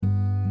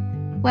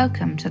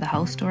Welcome to the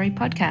Whole Story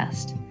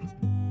podcast.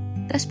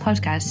 This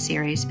podcast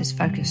series is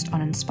focused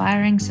on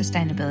inspiring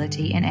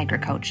sustainability in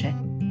agriculture,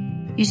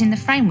 using the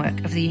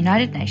framework of the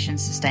United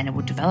Nations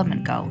Sustainable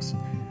Development Goals,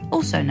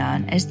 also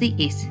known as the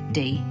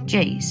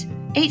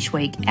SDGs. Each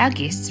week, our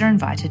guests are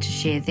invited to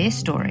share their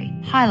story,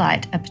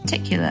 highlight a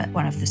particular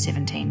one of the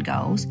 17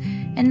 goals,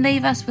 and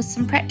leave us with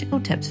some practical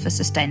tips for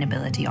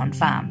sustainability on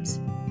farms.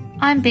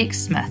 I'm Beck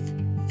Smith,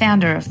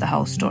 founder of The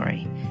Whole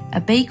Story, a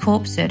B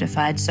Corp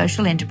certified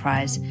social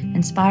enterprise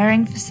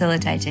inspiring,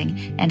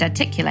 facilitating and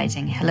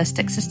articulating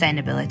holistic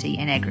sustainability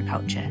in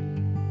agriculture.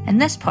 And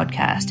this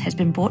podcast has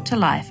been brought to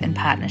life in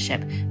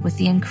partnership with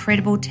the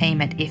incredible team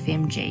at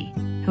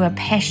FMG, who are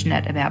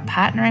passionate about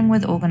partnering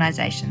with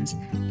organisations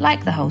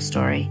like The Whole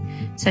Story,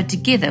 so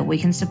together we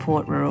can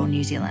support rural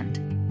New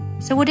Zealand.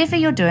 So whatever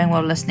you're doing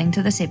while listening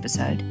to this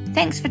episode,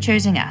 thanks for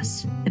choosing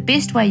us. The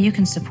best way you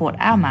can support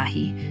our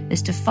mahi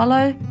is to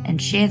follow and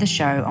share the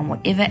show on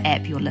whatever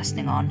app you're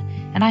listening on,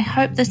 and I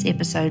hope this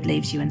episode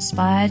leaves you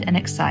inspired and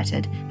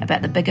excited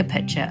about the bigger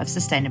picture of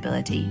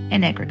sustainability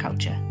in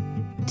agriculture.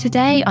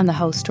 Today on the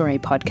Whole Story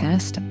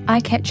podcast, I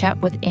catch up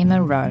with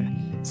Emma Rowe,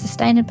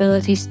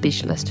 Sustainability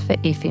Specialist for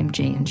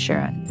FMG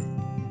Insurance.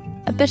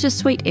 A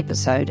bittersweet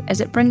episode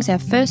as it brings our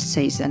first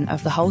season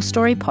of the Whole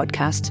Story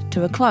podcast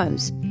to a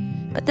close.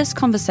 But this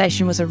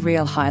conversation was a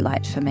real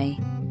highlight for me.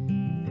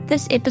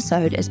 This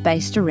episode is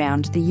based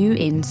around the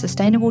UN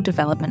Sustainable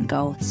Development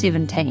Goal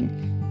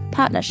 17,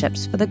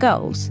 Partnerships for the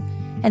Goals,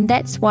 and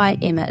that's why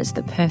Emma is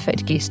the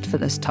perfect guest for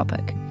this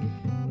topic.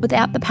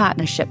 Without the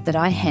partnership that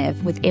I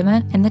have with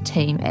Emma and the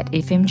team at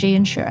FMG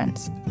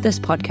Insurance, this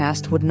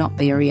podcast would not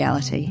be a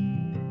reality.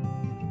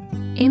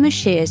 Emma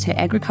shares her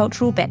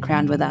agricultural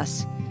background with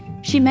us.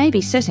 She may be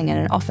sitting in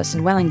an office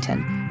in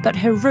Wellington, but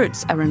her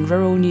roots are in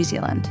rural New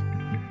Zealand.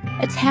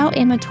 It's how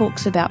Emma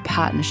talks about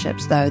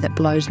partnerships, though, that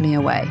blows me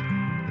away.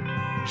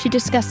 She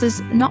discusses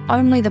not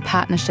only the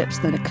partnerships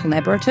that are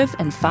collaborative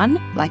and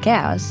fun, like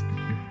ours,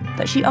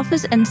 but she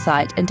offers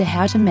insight into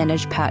how to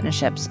manage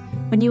partnerships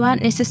when you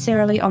aren't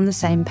necessarily on the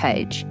same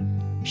page,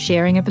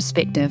 sharing a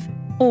perspective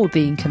or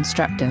being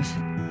constructive.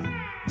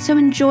 So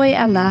enjoy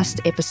our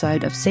last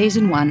episode of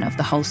Season 1 of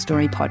the Whole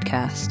Story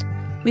podcast.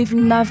 We've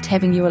loved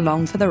having you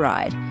along for the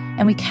ride,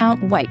 and we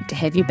can't wait to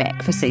have you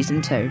back for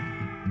Season 2.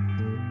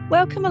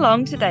 Welcome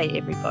along today,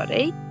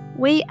 everybody.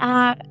 We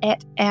are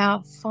at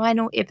our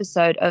final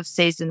episode of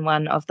Season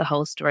 1 of the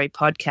Whole Story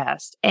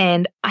podcast,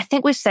 and I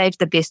think we've saved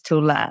the best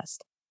till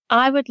last.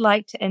 I would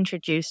like to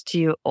introduce to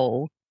you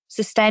all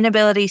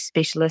Sustainability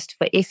Specialist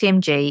for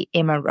FMG,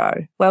 Emma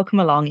Rowe. Welcome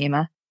along,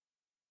 Emma.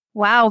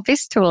 Wow,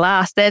 best till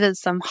last. That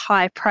is some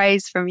high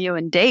praise from you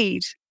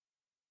indeed.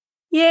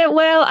 Yeah,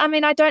 well, I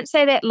mean, I don't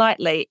say that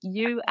lightly.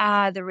 You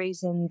are the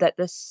reason that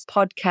this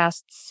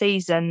podcast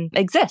season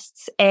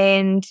exists,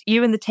 and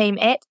you and the team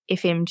at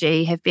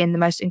FMG have been the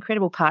most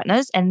incredible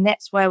partners, and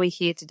that's why we're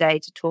here today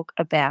to talk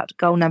about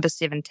goal number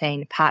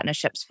 17,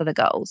 Partnerships for the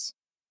Goals.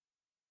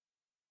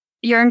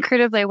 You're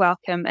incredibly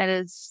welcome. It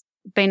has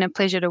been a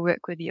pleasure to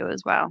work with you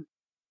as well.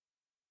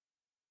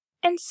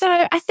 And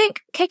so I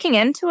think kicking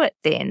into it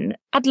then,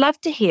 I'd love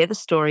to hear the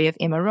story of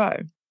Emma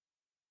Rowe.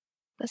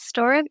 The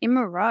story of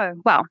Emma Rowe.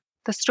 Well,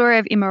 the story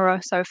of Emma Rowe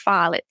so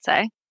far, let's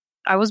say.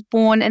 I was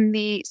born in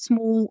the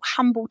small,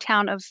 humble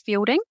town of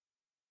Fielding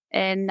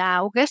in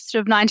August of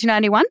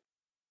 1991.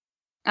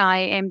 I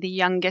am the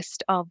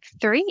youngest of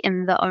 3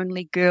 and the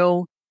only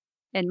girl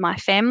in my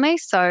family,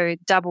 so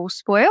double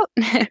spoiled.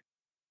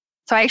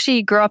 So I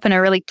actually grew up in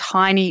a really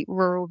tiny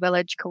rural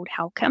village called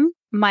Halcombe.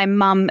 My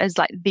mum is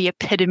like the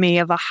epitome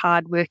of a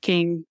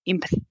hardworking,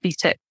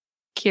 empathetic,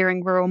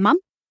 caring rural mum.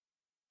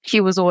 She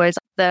was always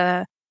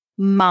the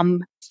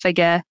mum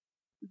figure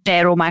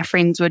that all my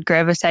friends would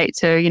gravitate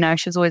to. You know,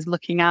 she was always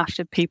looking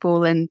after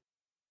people and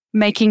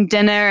making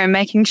dinner and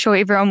making sure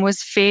everyone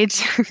was fed.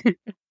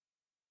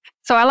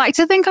 So I like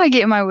to think I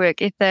get my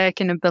work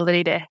ethic and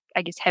ability to,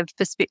 I guess, have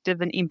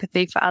perspective and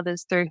empathy for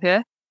others through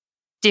her.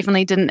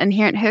 Definitely didn't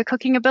inherit her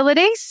cooking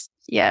abilities.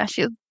 Yeah,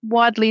 she's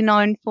widely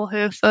known for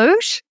her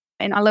food,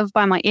 and I live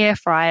by my air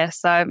fryer,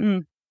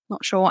 so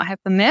not sure what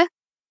happened there.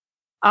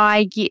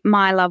 I get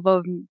my love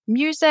of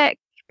music,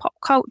 pop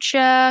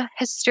culture,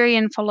 history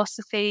and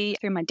philosophy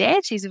through my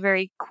dad. He's a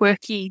very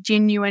quirky,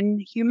 genuine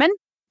human.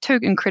 2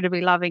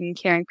 incredibly loving and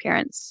caring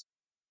parents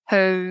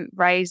who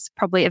raised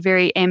probably a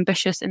very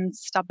ambitious and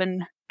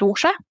stubborn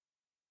daughter.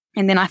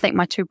 And then I think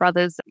my 2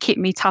 brothers kept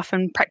me tough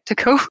and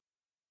practical.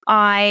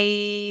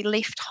 I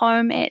left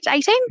home at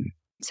 18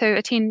 to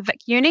attend Vic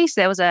Uni.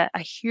 So there was a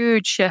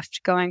huge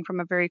shift going from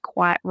a very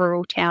quiet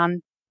rural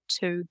town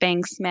to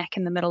bang smack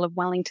in the middle of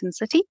Wellington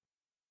City.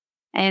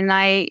 And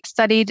I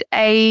studied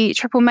a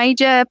triple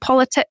major,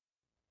 politics,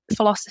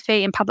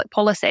 philosophy and public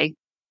policy.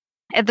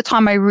 At the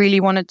time, I really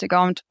wanted to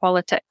go into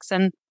politics,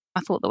 and I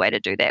thought the way to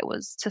do that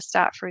was to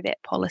start through that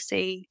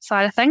policy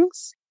side of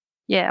things.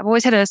 Yeah, I've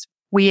always had a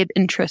weird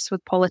interest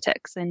with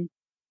politics, and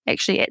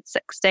actually at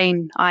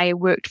 16, I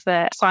worked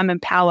for Simon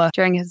Power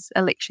during his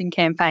election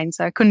campaign,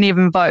 so I couldn't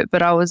even vote,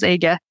 but I was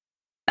eager.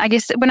 I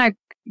guess when I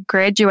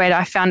graduate,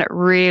 I found it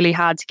really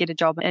hard to get a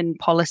job in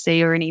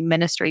policy or any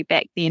ministry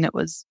back then. It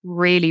was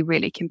really,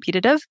 really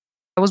competitive.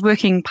 I was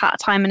working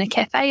part-time in a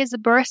cafe as a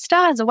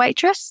barista, as a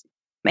waitress.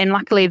 And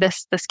luckily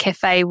this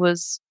cafe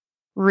was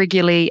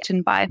regularly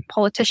attended by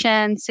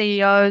politicians,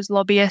 CEOs,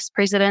 lobbyists,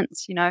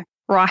 presidents,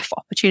 rife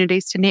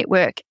opportunities to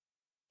network.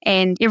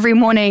 And every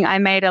morning I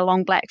made a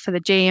long black for the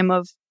GM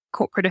of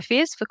corporate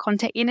affairs for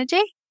Contact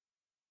Energy.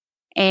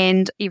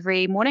 And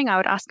every morning I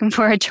would ask him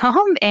for a job.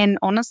 And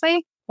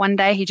honestly, one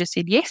day he just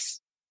said yes.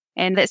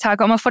 And that's how I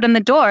got my foot in the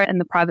door in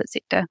the private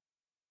sector.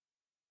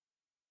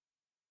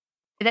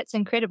 That's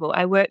incredible.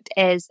 I worked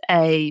as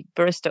a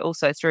barista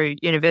also through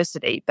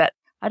university, but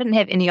I didn't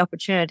have any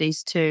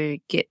opportunities to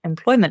get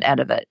employment out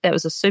of it. That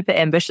was a super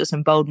ambitious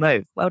and bold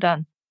move. Well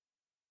done.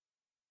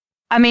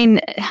 I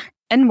mean,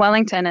 in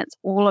Wellington, it's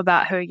all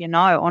about who you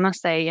know,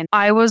 honestly. And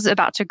I was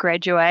about to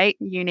graduate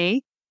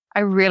uni. I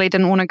really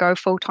didn't want to go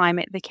full-time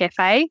at the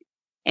cafe.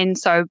 And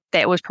so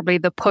that was probably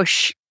the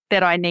push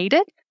that I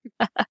needed.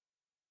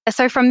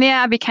 So from there,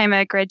 I became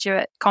a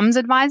graduate comms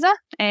advisor.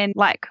 And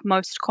like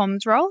most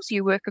comms roles,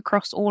 you work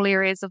across all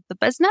areas of the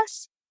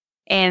business.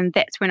 And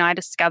that's when I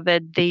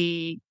discovered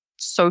the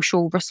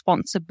social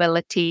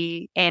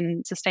responsibility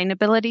and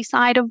sustainability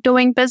side of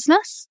doing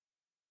business.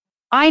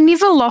 I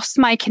never lost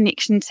my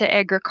connection to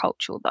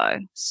agriculture though.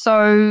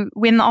 So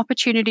when the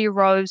opportunity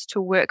arose to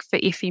work for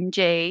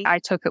FMG, I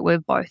took it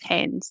with both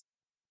hands.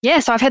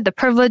 Yes, I've had the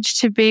privilege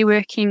to be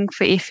working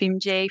for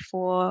FMG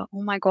for,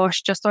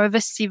 just over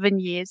 7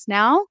 years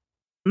now.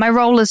 My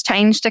role has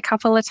changed a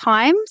couple of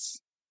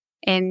times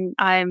and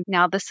I'm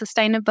now the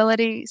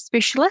sustainability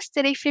specialist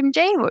at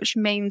FMG, which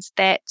means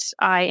that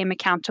I am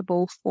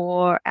accountable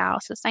for our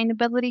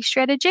sustainability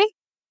strategy.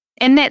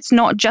 And that's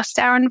not just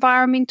our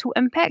environmental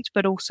impact,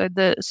 but also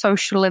the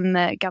social and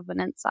the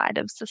governance side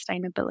of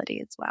sustainability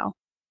as well.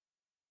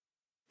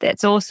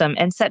 That's awesome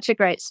and such a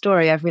great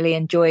story. I've really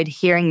enjoyed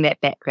hearing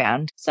that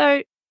background.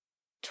 So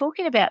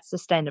talking about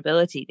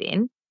sustainability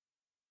then,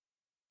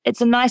 it's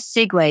a nice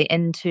segue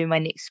into my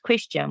next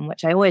question,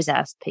 which I always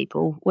ask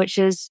people, which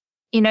is,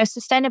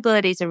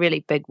 sustainability is a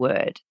really big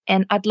word.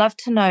 And I'd love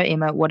to know,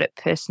 Emma, what it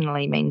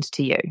personally means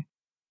to you.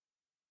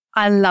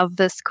 I love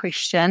this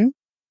question.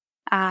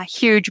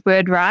 Huge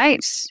word,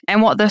 right?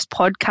 And what this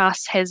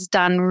podcast has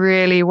done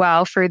really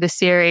well through the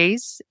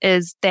series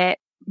is that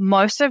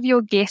most of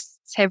your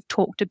guests have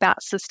talked about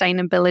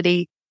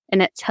sustainability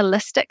in its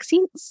holistic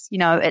sense.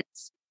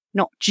 It's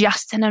not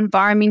just an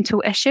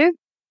environmental issue.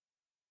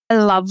 I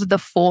love the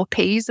 4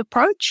 Ps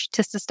approach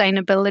to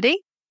sustainability,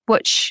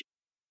 which,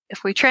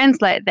 if we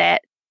translate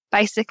that,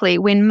 basically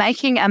when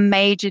making a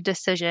major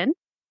decision,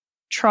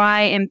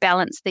 try and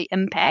balance the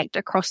impact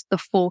across the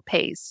 4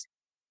 Ps.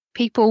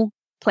 People,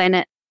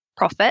 planet,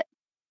 profit,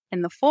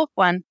 and the 4th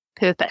one,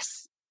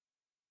 purpose.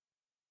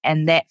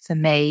 And that for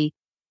me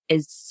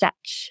is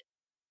such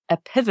a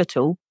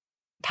pivotal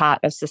part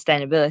of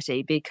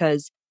sustainability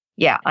because,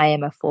 I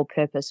am a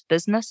for-purpose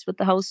business with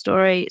the whole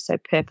story. So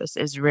purpose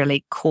is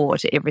really core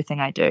to everything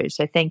I do.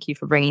 So thank you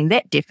for bringing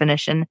that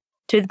definition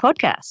to the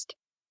podcast.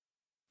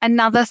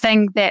 Another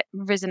thing that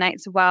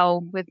resonates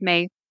well with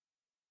me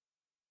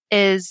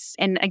is,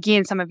 and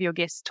again, some of your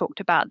guests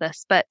talked about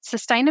this, but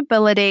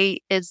sustainability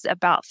is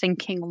about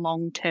thinking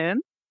long-term,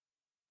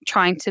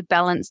 trying to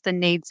balance the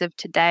needs of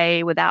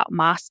today without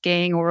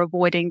masking or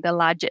avoiding the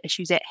larger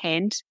issues at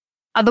hand.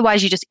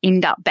 Otherwise, you just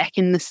end up back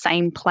in the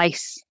same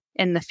place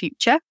in the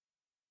future.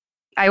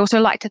 I also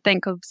like to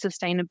think of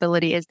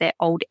sustainability as that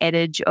old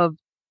adage of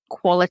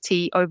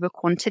quality over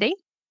quantity.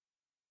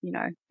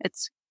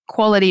 It's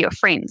quality of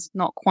friends,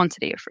 not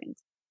quantity of friends.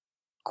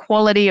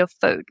 Quality of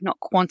food, not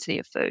quantity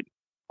of food.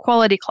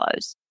 Quality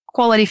clothes,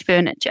 quality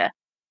furniture,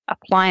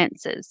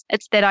 appliances.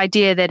 It's that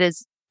idea that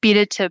is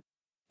better to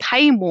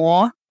pay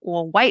more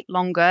or wait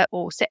longer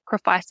or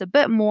sacrifice a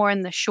bit more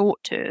in the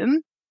short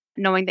term,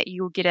 knowing that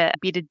you'll get a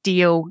better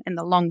deal in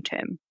the long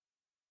term.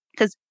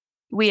 Because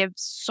we have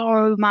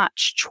so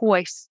much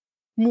choice,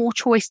 more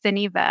choice than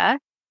ever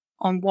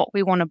on what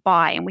we want to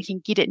buy. And we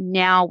can get it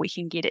now, we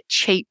can get it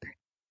cheap.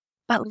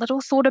 But little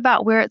thought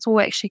about where it's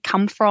all actually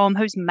come from,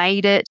 who's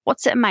made it,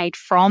 what's it made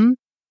from.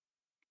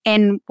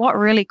 And what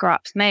really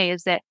gripes me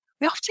is that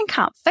we often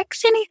can't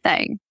fix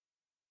anything.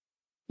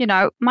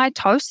 My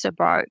toaster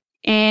broke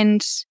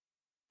and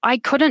I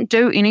couldn't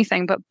do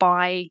anything but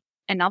buy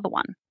another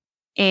one.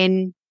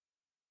 And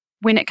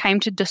when it came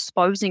to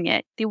disposing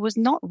it, there was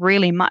not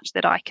really much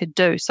that I could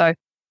do. So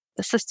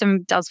the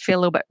system does feel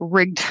a little bit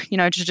rigged,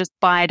 to just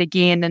buy it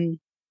again. And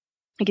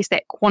I guess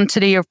that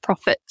quantity of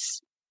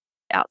profits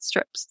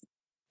outstrips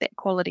that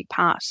quality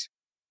part.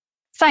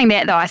 Saying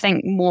that though, I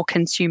think more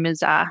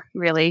consumers are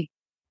really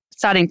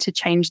starting to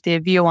change their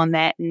view on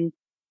that and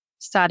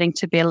starting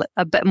to be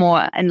a bit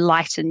more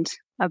enlightened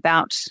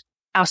about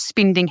our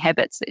spending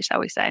habits,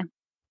 shall we say.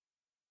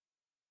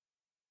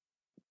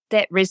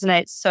 That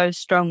resonates so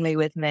strongly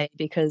with me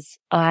because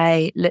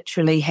I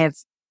literally have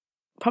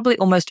probably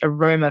almost a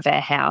room of our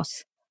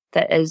house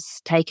that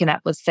is taken up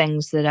with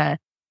things that are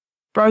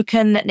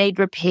broken that need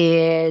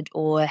repaired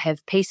or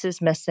have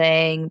pieces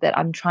missing that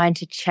I'm trying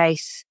to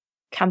chase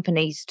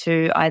companies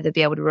to either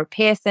be able to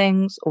repair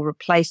things or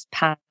replace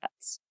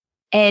parts.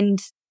 And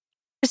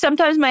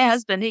sometimes my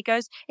husband, he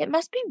goes, it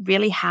must be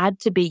really hard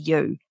to be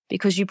you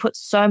because you put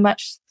so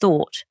much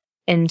thought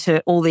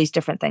into all these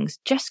different things.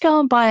 Just go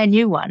and buy a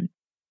new one.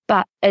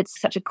 But it's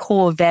such a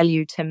core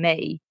value to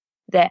me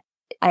that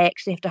I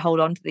actually have to hold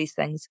on to these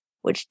things,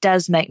 which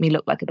does make me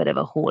look like a bit of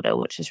a hoarder,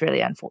 which is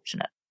really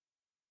unfortunate.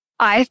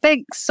 I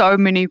think so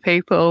many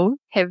people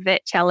have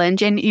that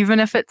challenge. And even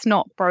if it's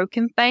not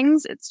broken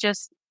things, it's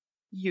just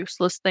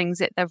useless things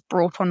that they've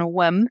brought on a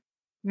whim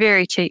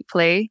very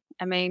cheaply.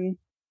 I mean,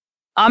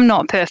 I'm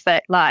not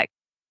perfect. Like,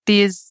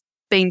 there's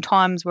been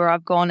times where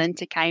I've gone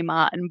into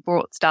Kmart and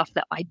bought stuff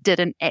that I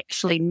didn't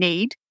actually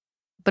need,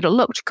 but it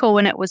looked cool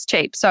and it was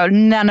cheap. So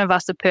none of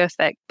us are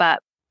perfect. But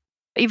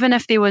even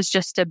if there was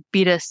just a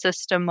better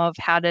system of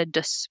how to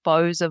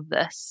dispose of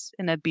this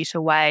in a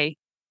better way.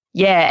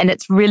 Yeah, and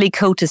it's really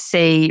cool to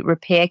see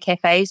repair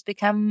cafes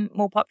become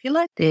more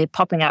popular. They're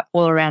popping up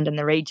all around in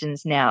the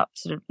regions now,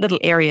 sort of little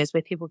areas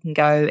where people can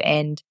go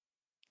and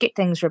get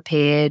things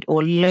repaired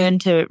or learn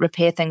to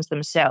repair things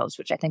themselves,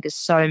 which I think is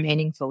so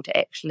meaningful to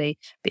actually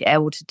be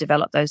able to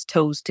develop those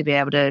tools to be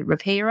able to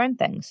repair your own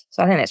things.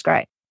 So I think that's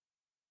great.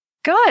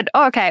 Good.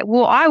 Okay.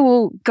 Well, I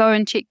will go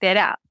and check that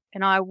out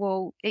and I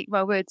will eat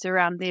my words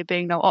around there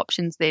being no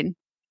options then.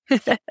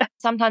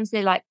 Sometimes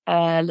they're like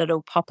a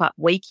little pop-up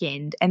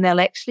weekend and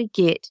they'll actually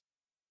get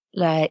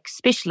like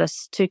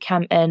specialists to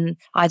come in,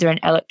 either an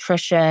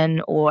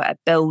electrician or a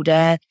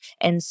builder.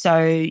 And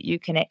so you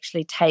can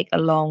actually take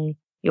along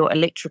your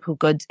electrical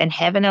goods and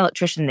have an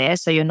electrician there.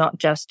 So you're not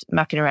just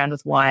mucking around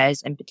with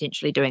wires and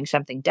potentially doing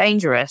something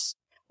dangerous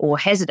or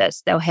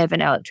hazardous. They'll have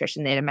an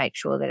electrician there to make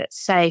sure that it's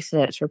safe,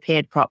 that it's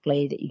repaired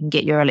properly, that you can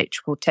get your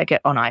electrical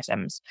ticket on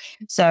items.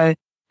 So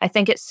I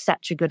think it's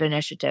such a good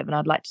initiative and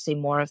I'd like to see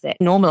more of that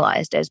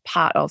normalized as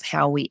part of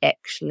how we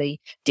actually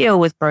deal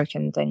with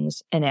broken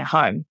things in our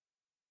home.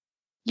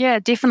 Yeah,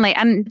 definitely.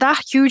 And they're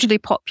hugely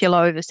popular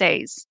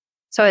overseas.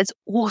 So it's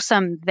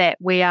awesome that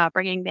we are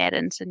bringing that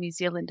into New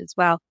Zealand as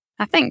well.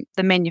 I think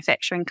the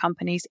manufacturing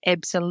companies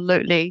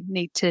absolutely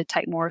need to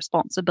take more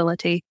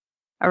responsibility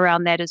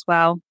around that as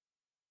well.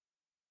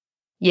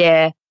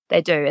 Yeah,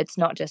 they do. It's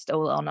not just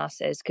all on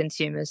us as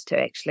consumers to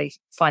actually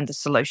find the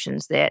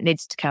solutions there. It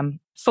needs to come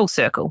full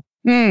circle.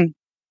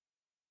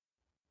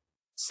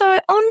 So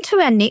on to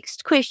our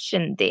next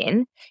question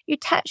then. You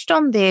touched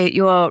on there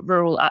your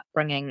rural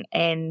upbringing,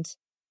 and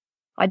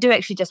I do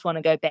actually just want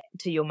to go back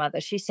to your mother.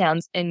 She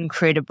sounds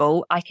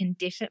incredible. I can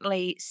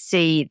definitely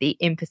see the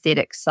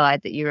empathetic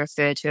side that you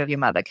refer to of your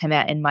mother come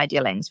out in my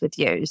dealings with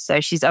you. So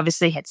she's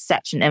obviously had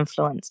such an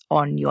influence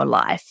on your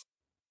life.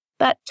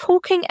 But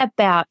talking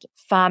about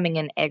farming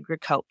and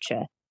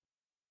agriculture,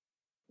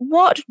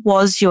 what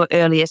was your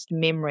earliest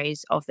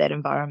memories of that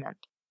environment?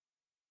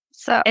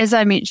 So as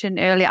I mentioned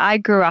earlier, I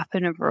grew up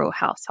in a rural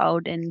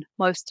household and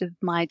most of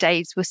my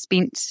days were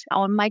spent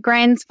on my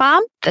gran's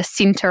farm, the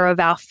centre of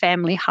our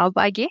family hub,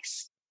 I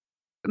guess.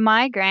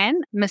 My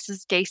gran,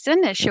 Mrs.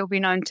 Geeson, as she'll be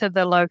known to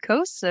the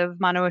locals of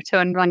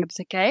Manawatu and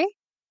Rangapatake,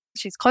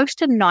 she's close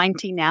to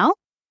 90 now.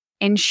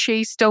 And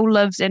she still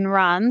lives and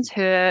runs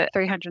her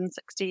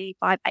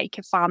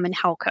 365-acre farm in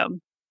Halcombe.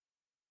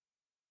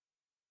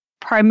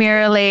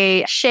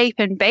 Primarily sheep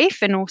and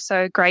beef and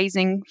also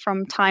grazing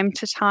from time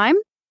to time.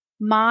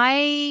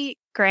 My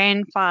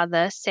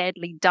grandfather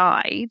sadly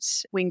died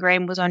when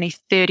Gran was only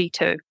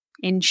 32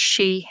 and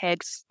she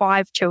had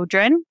 5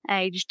 children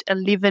aged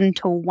 11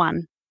 to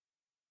 1.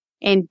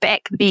 And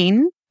back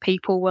then,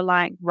 people were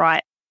like,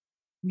 right,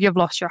 you've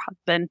lost your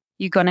husband.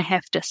 You're going to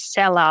have to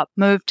sell up,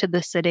 move to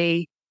the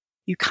city.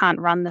 You can't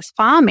run this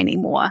farm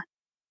anymore.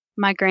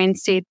 My gran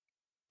said,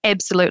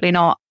 absolutely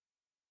not.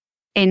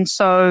 And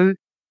so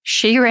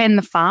she ran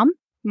the farm.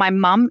 My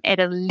mum at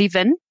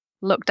 11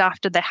 looked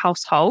after the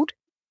household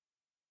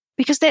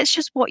because that's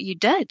just what you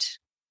did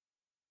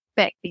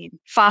back then.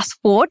 Fast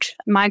forward,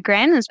 my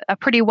gran is a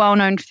pretty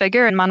well-known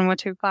figure in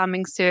Manawatu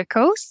farming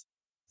circles.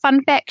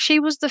 Fun fact, she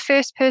was the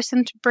first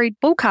person to breed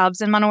bull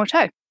calves in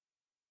Manawatu.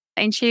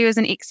 And she was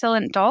an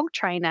excellent dog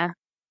trainer.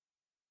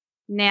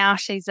 Now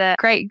she's a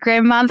great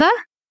grandmother.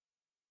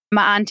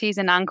 My aunties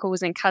and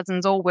uncles and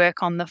cousins all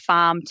work on the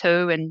farm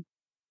too and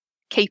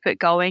keep it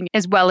going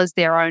as well as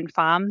their own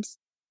farms.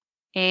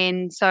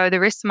 And so the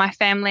rest of my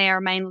family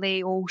are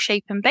mainly all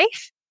sheep and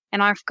beef.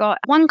 And I've got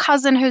one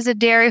cousin who's a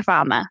dairy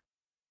farmer.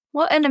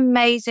 What an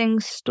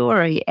amazing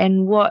story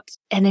and what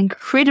an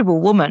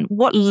incredible woman.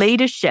 What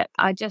leadership.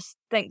 I just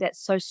think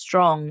that's so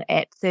strong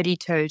at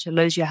 32 to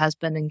lose your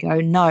husband and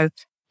go, no,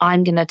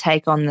 I'm going to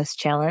take on this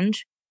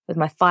challenge with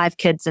my 5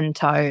 kids in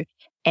tow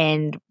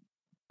and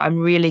I'm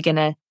really going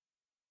to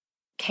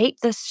keep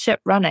this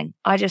ship running.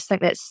 I just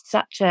think that's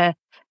such a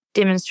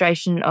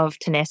demonstration of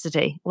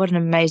tenacity. What an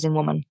amazing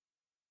woman.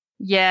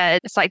 Yeah,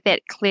 it's like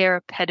that clear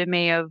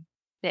epitome of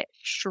that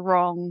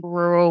strong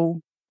rural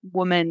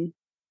woman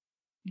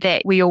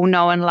that we all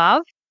know and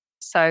love.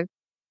 So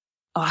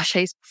Oh,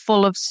 she's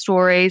full of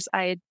stories.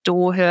 I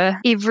adore her.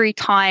 Every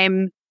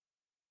time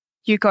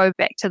you go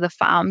back to the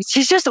farm,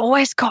 she's just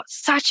always got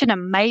such an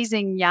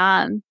amazing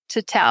yarn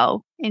to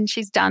tell. And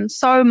she's done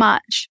so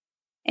much.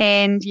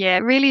 And yeah,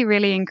 really,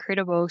 really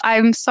incredible.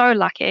 I'm so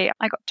lucky.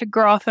 I got to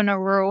grow up in a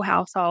rural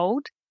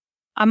household.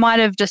 I might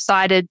have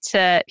decided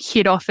to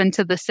head off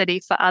into the city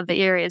for other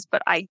areas,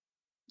 but I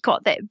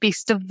got that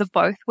best of the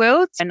both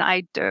worlds. And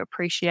I do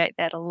appreciate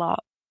that a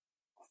lot.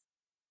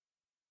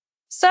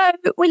 So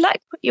we'd like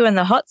to put you in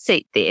the hot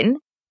seat then.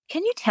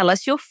 Can you tell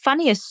us your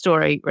funniest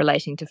story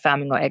relating to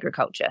farming or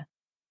agriculture?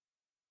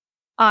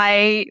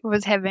 I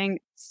was having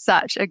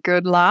such a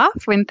good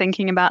laugh when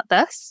thinking about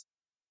this.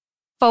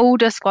 Full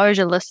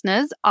disclosure,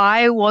 listeners,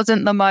 I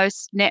wasn't the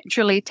most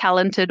naturally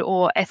talented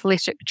or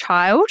athletic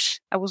child.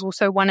 I was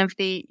also one of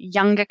the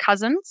younger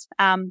cousins.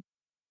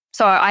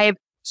 So I have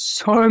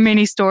so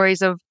many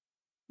stories of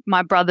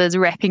my brothers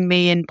wrapping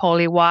me in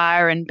poly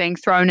wire and being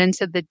thrown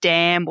into the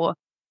dam or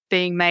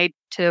being made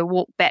to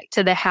walk back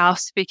to the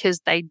house because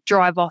they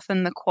drive off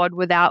in the quad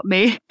without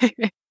me.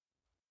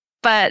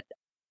 But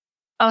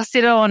I'll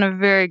settle on a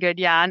very good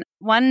yarn.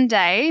 One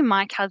day,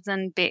 my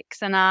cousin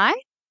Bex and I,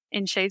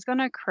 and she's going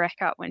to crack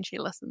up when she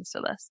listens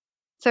to this.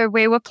 So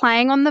we were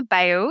playing on the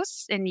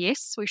bales, and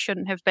yes, we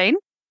shouldn't have been,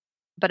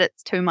 but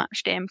it's too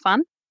much damn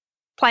fun.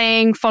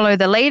 Playing follow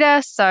the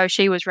leader, so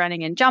she was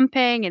running and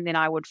jumping, and then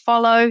I would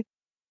follow.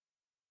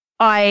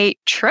 I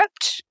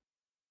tripped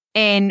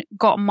and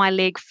got my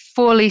leg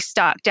fully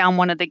stuck down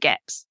one of the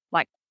gaps,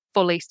 like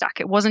fully stuck.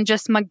 It wasn't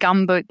just my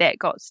gumboot that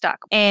got stuck.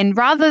 And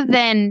rather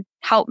than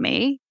help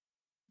me,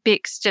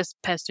 Bex just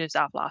pissed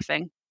herself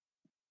laughing.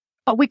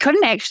 Oh, we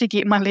couldn't actually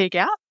get my leg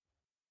out.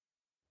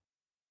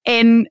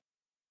 And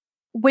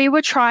we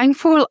were trying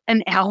for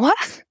an hour.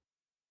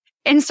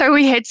 And so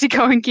we had to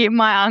go and get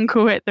my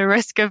uncle at the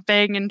risk of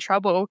being in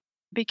trouble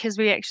because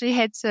we actually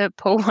had to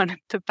pull one of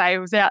the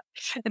bales out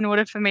in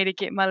order for me to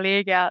get my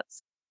leg out.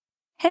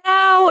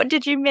 How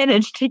did you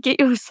manage to get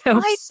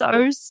yourself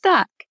so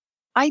stuck?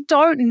 I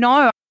don't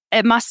know.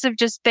 It must have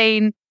just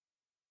been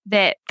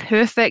that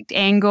perfect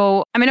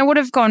angle. I mean, it would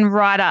have gone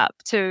right up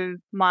to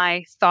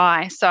my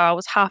thigh. So I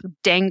was half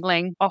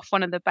dangling off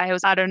one of the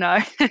bales. I don't know.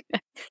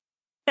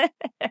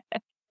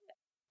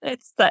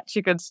 That's such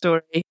a good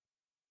story.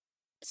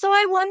 So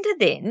I wonder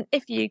then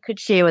if you could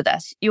share with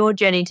us your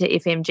journey to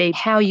FMG,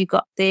 how you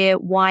got there,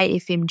 why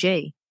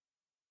FMG?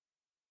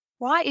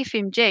 Why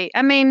FMG?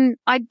 I mean,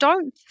 I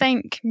don't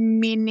think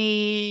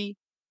many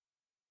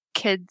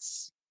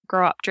kids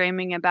grow up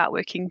dreaming about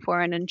working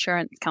for an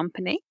insurance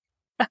company.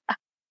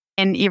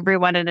 And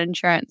everyone in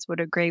insurance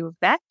would agree with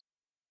that.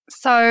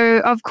 So,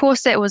 of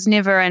course, that was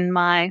never in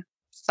my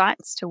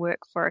sights to work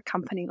for a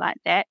company like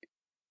that.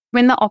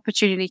 When the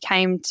opportunity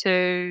came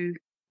to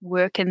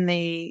work in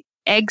the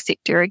ag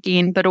sector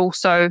again, but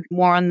also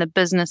more on the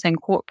business and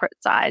corporate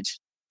side,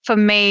 for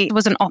me, it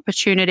was an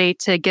opportunity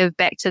to give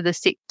back to the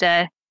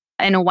sector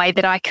in a way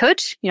that I could.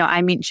 You know,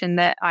 I mentioned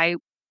that I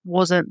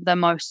wasn't the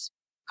most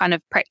kind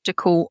of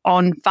practical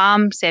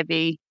on-farm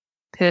savvy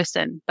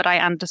person, but I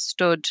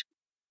understood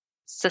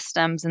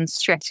systems and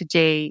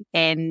strategy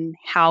and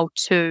how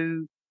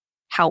to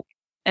help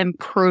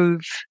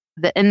improve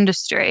the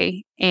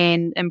industry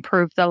and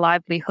improve the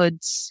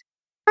livelihoods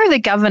through the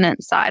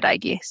governance side, I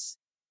guess.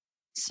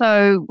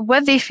 So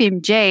with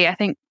FMG, I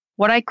think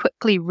what I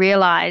quickly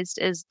realized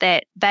is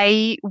that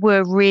they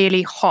were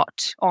really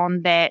hot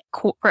on that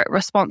corporate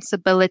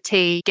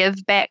responsibility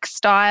give back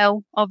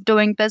style of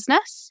doing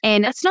business.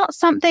 And it's not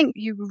something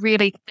you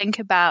really think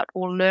about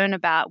or learn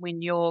about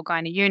when you're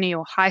going to uni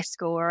or high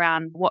school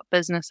around what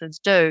businesses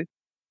do.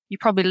 You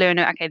probably learn,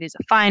 okay, there's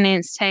a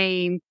finance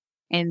team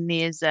and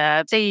there's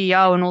a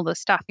CEO and all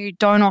this stuff. You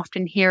don't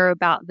often hear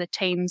about the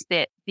teams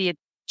that their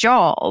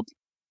job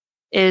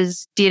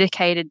is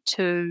dedicated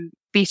to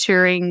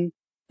bettering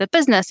the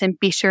business and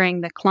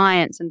bettering the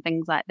clients and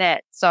things like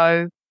that.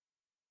 So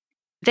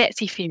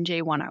that's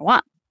FMG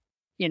 101.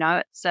 You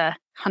know, it's a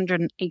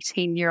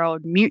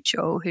 118-year-old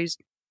mutual who's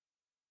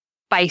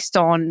based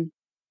on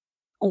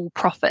all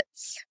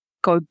profits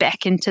go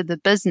back into the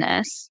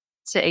business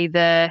to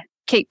either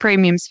keep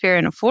premiums fair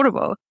and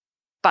affordable,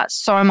 but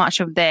so much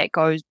of that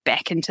goes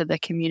back into the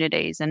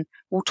communities. And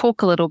we'll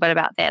talk a little bit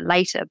about that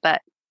later,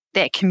 but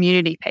that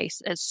community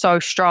piece is so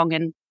strong.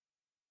 And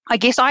I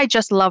guess I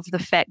just love the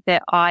fact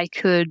that I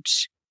could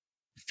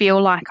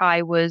feel like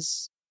I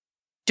was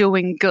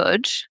doing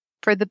good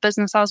for the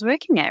business I was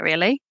working at,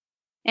 really.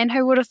 And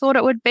who would have thought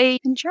it would be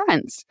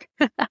insurance?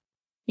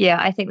 Yeah,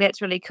 I think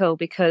that's really cool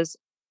because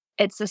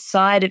it's a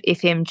side of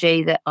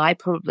FMG that I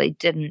probably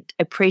didn't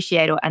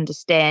appreciate or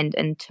understand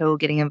until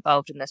getting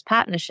involved in this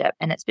partnership.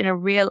 And it's been a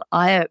real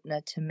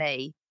eye-opener to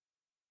me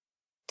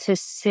to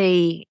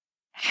see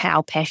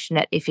how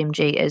passionate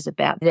FMG is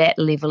about that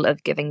level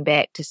of giving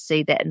back, to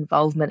see that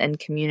involvement in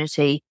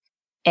community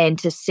and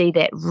to see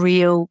that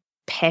real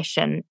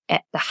passion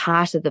at the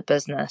heart of the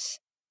business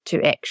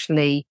to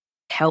actually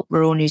help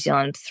rural New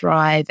Zealand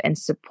thrive and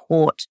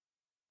support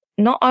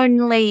not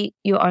only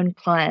your own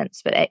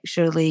clients, but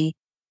actually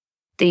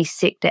the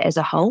sector as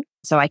a whole.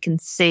 So I can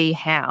see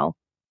how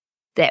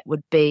that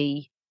would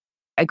be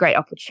a great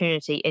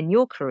opportunity in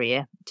your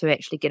career to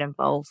actually get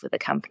involved with a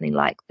company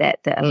like that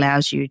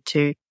allows you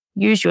to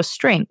use your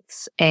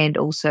strengths and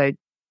also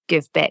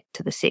give back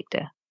to the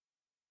sector.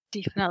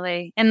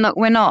 Definitely. And look,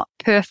 we're not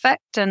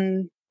perfect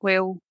and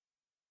we'll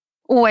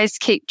always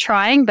keep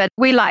trying, but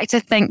we like to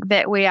think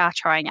that we are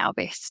trying our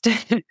best.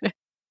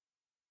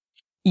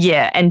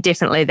 Yeah, and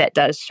definitely that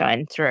does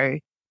shine through.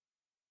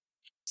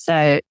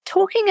 So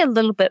talking a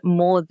little bit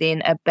more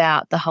then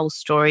about the whole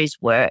stories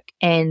work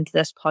and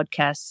this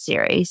podcast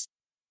series,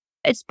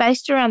 it's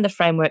based around the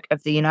framework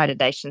of the United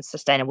Nations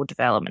Sustainable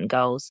Development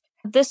Goals.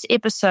 This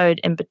episode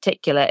in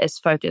particular is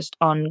focused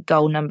on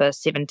goal number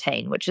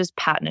 17, which is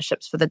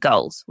partnerships for the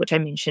goals, which I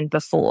mentioned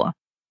before.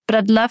 But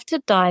I'd love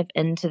to dive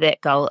into that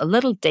goal a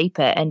little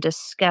deeper and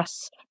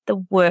discuss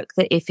the work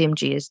that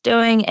FMG is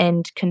doing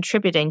and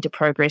contributing to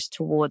progress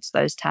towards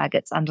those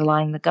targets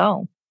underlying the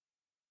goal.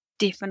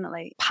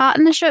 Definitely.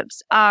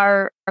 Partnerships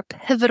are a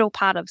pivotal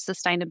part of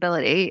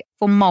sustainability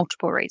for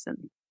multiple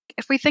reasons.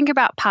 If we think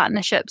about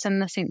partnerships in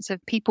the sense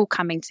of people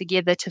coming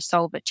together to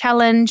solve a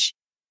challenge,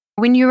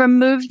 when you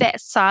remove that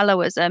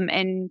siloism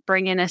and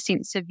bring in a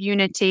sense of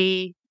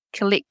unity,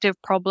 collective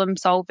problem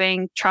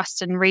solving,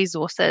 trust and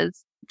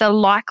resources, the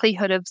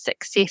likelihood of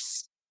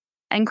success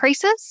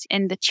increases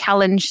and the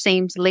challenge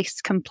seems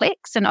less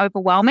complex and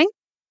overwhelming.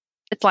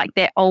 It's like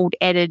that old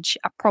adage,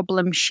 a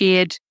problem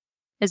shared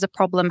is a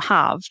problem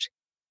halved.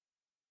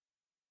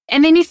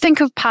 And then you think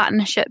of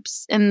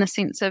partnerships in the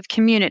sense of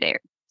community.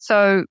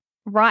 So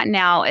right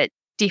now, it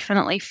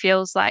definitely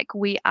feels like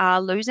we are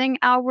losing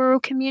our rural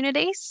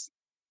communities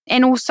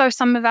and also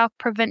some of our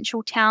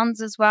provincial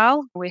towns as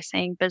well. We're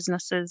seeing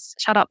businesses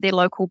shut up their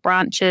local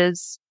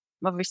branches.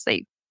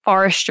 Obviously,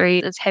 forestry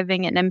is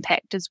having an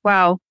impact as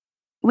well.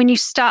 When you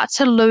start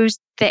to lose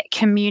that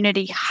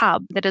community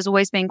hub that has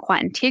always been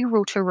quite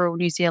integral to rural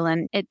New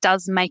Zealand, it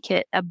does make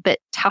it a bit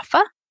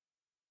tougher.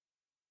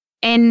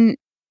 And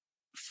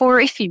for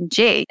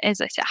FMG, as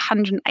I said,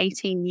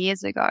 118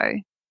 years ago,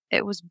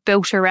 it was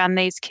built around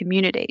these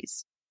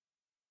communities.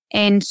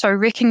 And so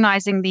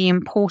recognizing the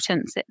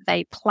importance that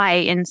they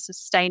play in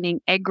sustaining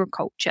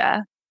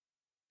agriculture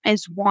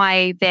is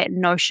why that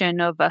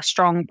notion of a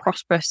strong,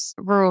 prosperous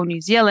rural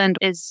New Zealand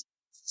is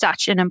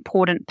such an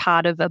important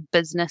part of a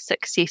business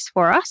success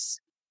for us.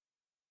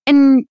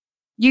 And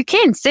you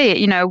can see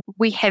it,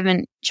 we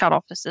haven't shut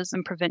offices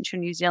in provincial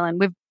New Zealand.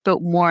 We've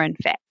built more, in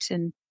fact,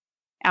 and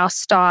our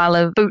style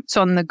of boots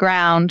on the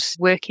ground,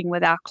 working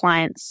with our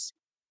clients,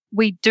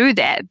 we do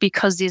that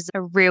because there's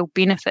a real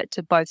benefit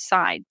to both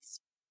sides.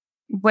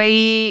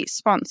 We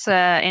sponsor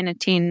and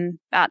attend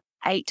about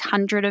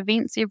 800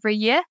 events every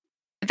year.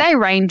 They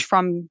range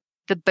from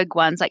the big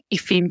ones like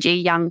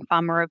FMG Young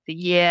Farmer of the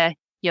Year,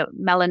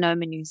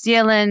 Melanoma New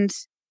Zealand,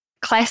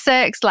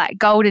 classics like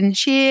Golden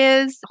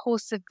Shears,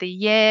 Horse of the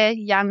Year,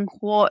 Young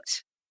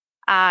Hort,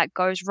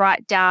 goes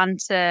right down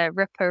to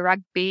Ripper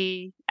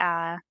Rugby,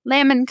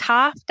 Lamb and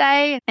Calf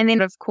Day, and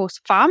then of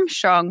course Farm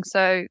Strong.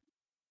 So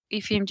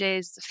FMG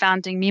is the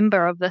founding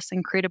member of this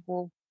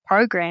incredible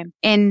program.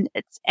 And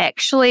it's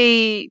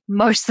actually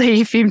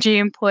mostly FMG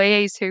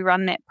employees who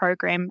run that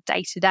program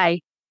day to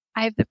day.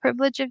 I have the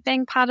privilege of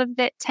being part of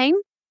that team.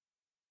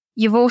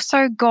 You've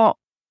also got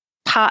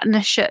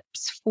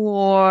partnerships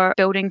for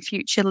building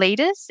future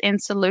leaders and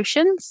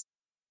solutions.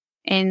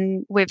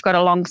 And we've got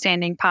a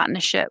long-standing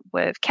partnership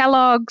with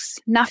Kellogg's,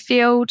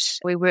 Nuffield.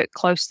 We work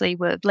closely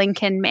with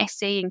Lincoln,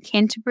 Massey and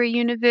Canterbury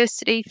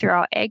University through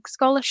our ag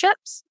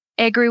scholarships.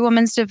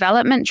 Agri-Women's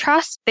Development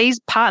Trust. These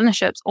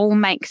partnerships all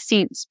make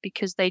sense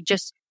because they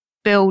just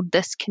build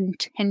this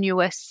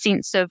continuous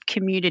sense of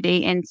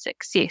community and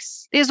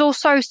success. There's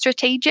also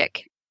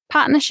strategic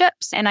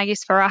partnerships, and I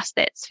guess for us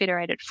that's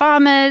Federated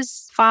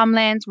Farmers,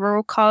 Farmlands,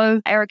 Rural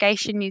Co,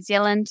 Irrigation New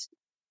Zealand.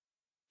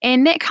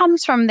 And that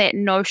comes from that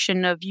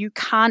notion of you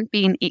can't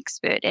be an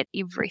expert at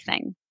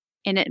everything.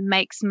 And it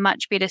makes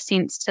much better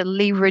sense to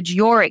leverage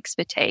your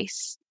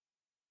expertise.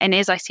 And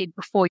as I said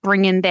before,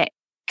 bring in that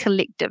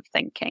collective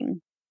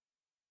thinking.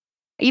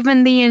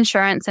 Even the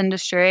insurance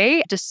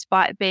industry,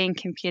 despite being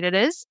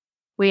competitors,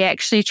 we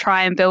actually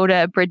try and build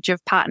a bridge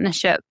of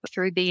partnership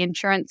through the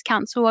Insurance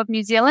Council of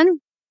New Zealand.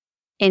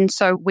 And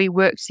so we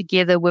work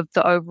together with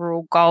the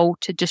overall goal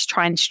to just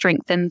try and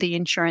strengthen the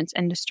insurance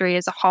industry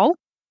as a whole.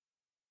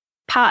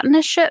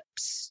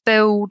 Partnerships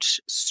build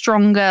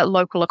stronger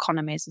local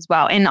economies as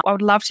well. And I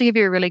would love to give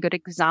you a really good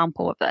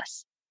example of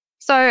this.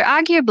 So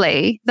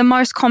arguably, the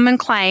most common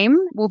claim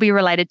will be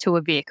related to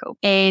a vehicle.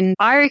 And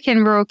I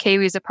reckon rural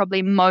Kiwis are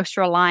probably most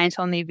reliant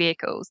on their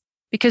vehicles.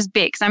 Because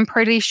Bex, I'm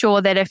pretty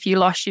sure that if you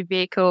lost your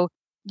vehicle,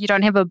 you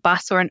don't have a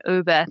bus or an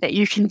Uber that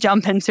you can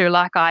jump into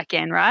like I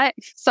can, right?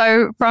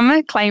 So from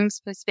a claims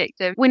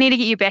perspective, we need to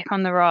get you back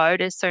on the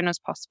road as soon as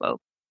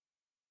possible.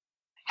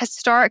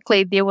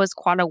 Historically, there was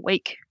quite a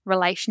weak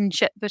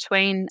relationship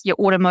between your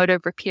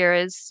automotive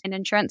repairers and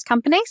insurance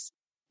companies.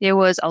 There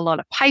was a lot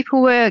of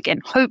paperwork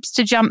and hoops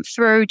to jump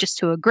through just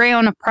to agree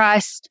on a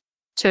price,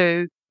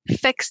 to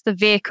fix the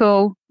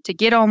vehicle, to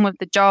get on with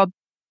the job.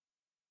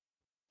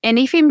 And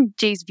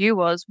FMG's view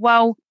was,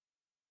 well,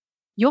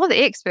 you're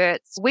the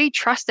experts. We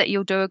trust that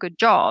you'll do a good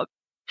job.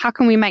 How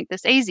can we make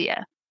this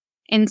easier?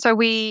 And so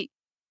we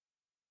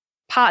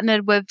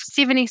partnered with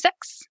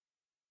 76.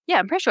 Yeah,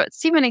 I'm pretty sure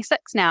it's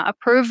 76 now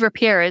approved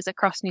repairers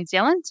across New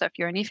Zealand. So if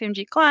you're an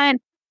FMG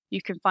client,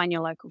 you can find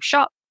your local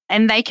shop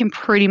and they can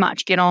pretty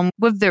much get on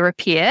with the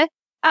repair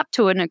up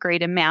to an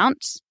agreed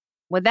amount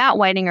without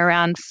waiting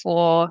around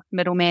for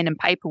middlemen and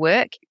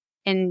paperwork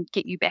and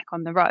get you back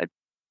on the road.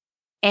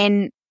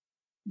 And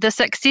the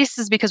success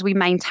is because we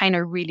maintain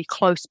a really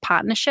close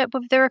partnership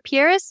with the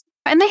repairers,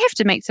 and they have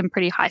to meet some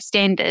pretty high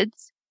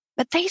standards.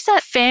 But these are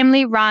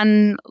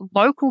family-run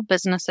local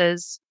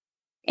businesses,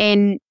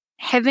 and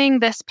having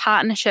this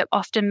partnership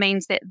often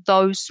means that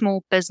those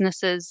small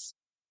businesses,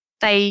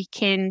 they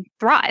can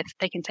thrive.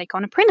 They can take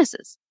on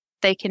apprentices.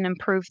 They can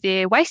improve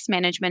their waste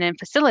management and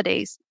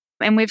facilities.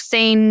 And we've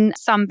seen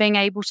some being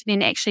able to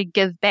then actually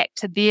give back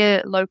to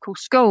their local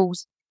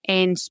schools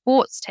and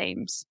sports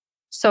teams.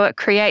 So it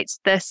creates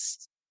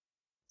this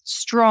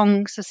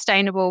strong,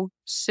 sustainable,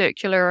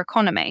 circular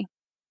economy.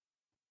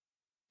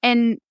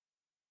 And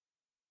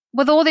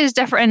with all these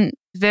different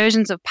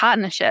versions of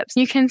partnerships,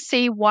 you can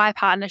see why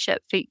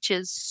partnership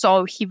features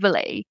so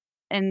heavily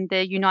in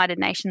the United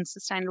Nations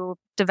Sustainable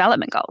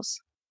Development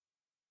Goals.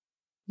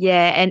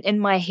 Yeah, and in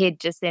my head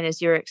just then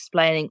as you're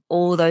explaining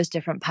all those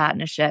different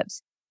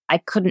partnerships, I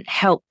couldn't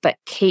help but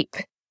keep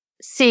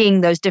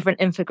seeing those different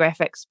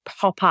infographics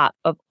pop up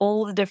of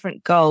all the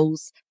different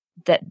goals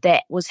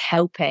that was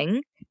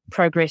helping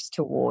progress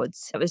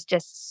towards. It was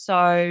just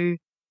so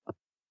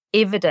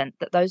evident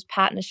that those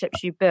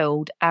partnerships you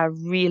build are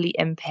really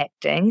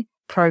impacting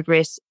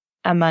progress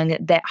among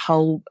that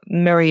whole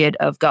myriad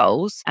of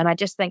goals. And I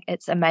just think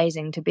it's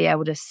amazing to be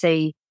able to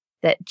see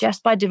that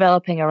just by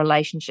developing a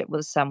relationship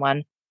with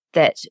someone,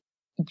 that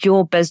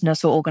your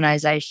business or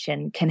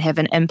organization can have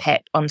an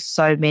impact on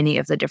so many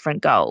of the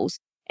different goals.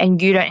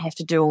 And you don't have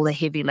to do all the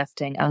heavy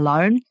lifting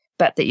alone,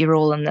 but that you're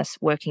all in this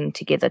working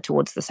together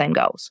towards the same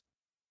goals.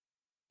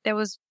 That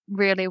was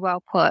really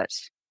well put.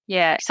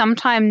 Yeah,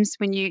 sometimes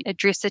when you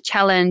address a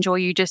challenge or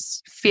you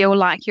just feel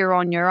like you're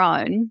on your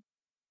own,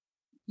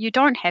 you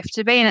don't have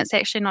to be, and it's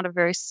actually not a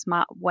very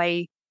smart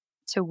way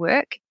to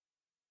work.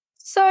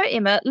 So,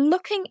 Emma,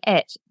 looking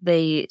at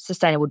the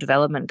Sustainable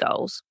Development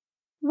Goals,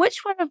 which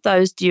one of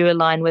those do you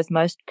align with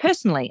most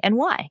personally and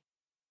why?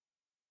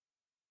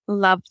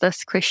 Love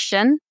this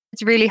question.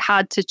 It's really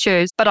hard to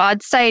choose, but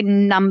I'd say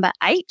number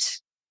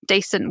 8,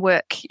 decent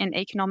work and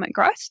economic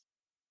growth.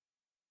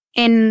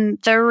 And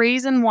the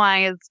reason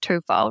why is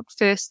twofold.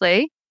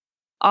 Firstly,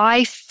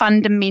 I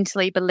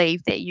fundamentally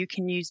believe that you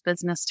can use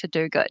business to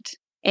do good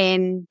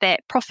and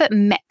that profit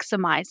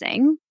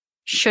maximizing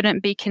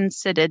shouldn't be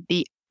considered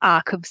the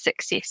arc of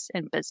success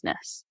in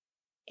business.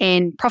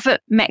 And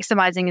profit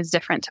maximizing is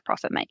different to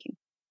profit making.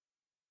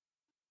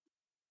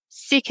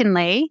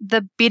 Secondly,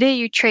 the better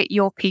you treat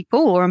your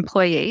people or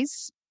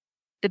employees,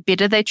 the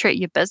better they treat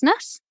your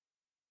business,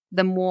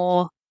 the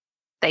more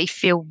they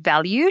feel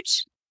valued,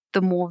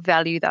 the more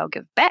value they'll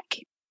give back.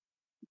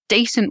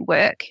 Decent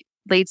work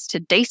leads to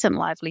decent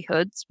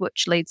livelihoods,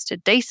 which leads to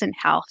decent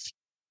health,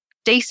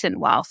 decent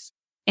wealth,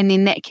 and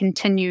then that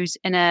continues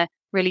in a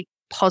really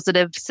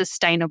positive,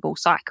 sustainable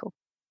cycle.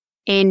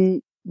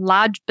 And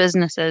large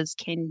businesses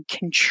can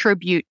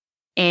contribute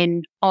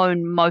and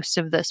own most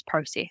of this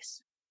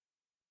process.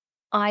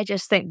 I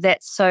just think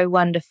that's so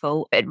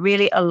wonderful. It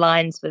really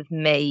aligns with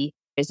me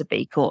as a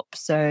B Corp.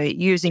 So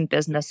using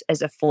business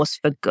as a force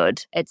for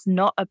good. It's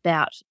not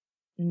about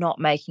not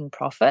making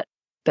profit,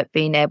 but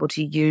being able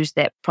to use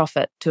that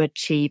profit to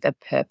achieve a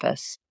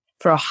purpose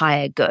for a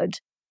higher good.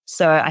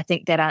 So I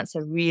think that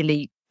answer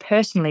really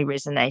personally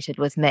resonated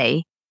with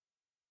me.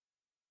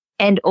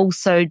 And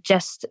also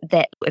just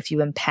that if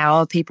you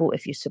empower people,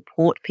 if you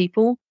support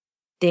people,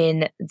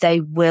 then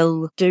they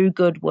will do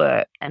good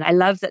work. And I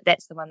love that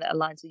that's the one that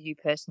aligns with you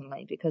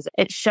personally, because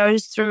it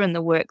shows through in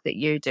the work that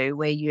you do,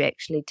 where you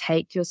actually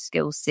take your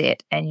skill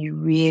set and you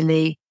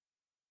really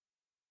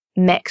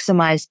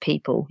maximize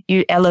people,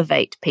 you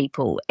elevate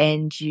people,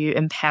 and you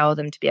empower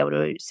them to be able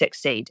to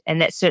succeed.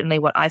 And that's certainly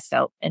what I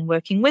felt in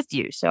working with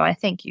you. So I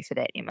thank you for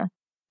that, Emma.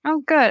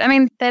 Oh, good. I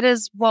mean, that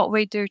is what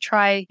we do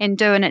try and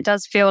do, and it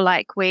does feel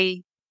like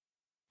we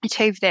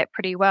achieve that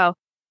pretty well.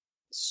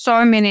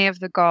 So many of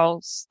the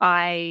goals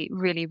I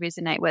really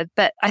resonate with,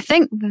 but I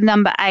think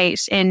number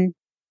 8, and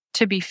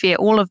to be fair,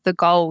 all of the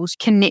goals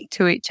connect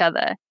to each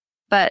other,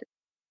 but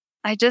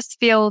I just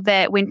feel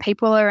that when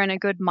people are in a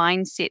good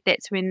mindset,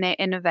 that's when that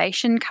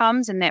innovation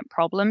comes and that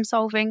problem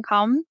solving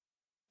comes.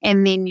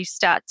 And then you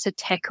start to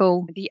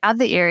tackle the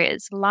other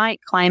areas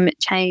like climate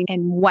change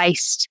and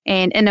waste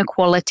and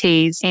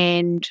inequalities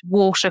and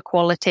water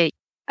quality.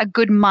 A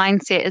good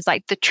mindset is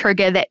like the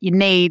trigger that you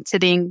need to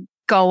then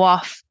go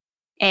off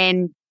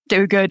and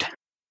do good.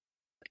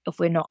 If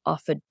we're not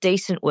offered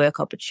decent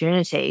work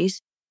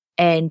opportunities,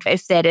 and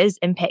if that is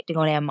impacting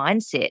on our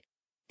mindset,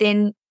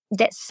 then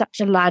that's such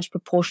a large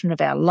proportion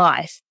of our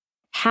life.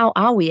 How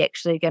are we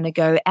actually going to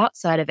go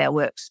outside of our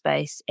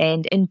workspace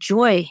and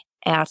enjoy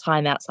our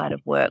time outside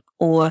of work,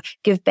 or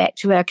give back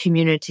to our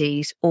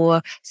communities,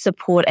 or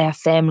support our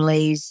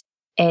families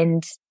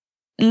and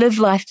live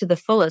life to the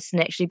fullest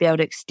and actually be able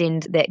to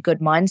extend that good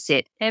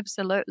mindset.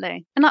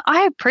 Absolutely. And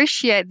I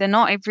appreciate that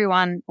not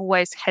everyone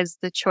always has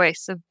the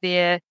choice of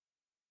their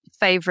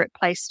favorite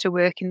place to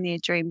work in their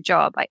dream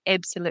job. I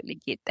absolutely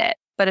get that.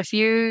 But if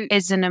you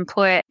as an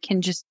employer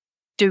can just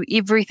do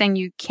everything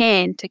you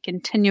can to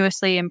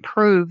continuously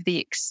improve the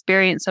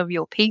experience of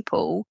your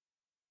people,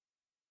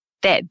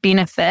 that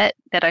benefit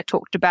that I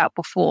talked about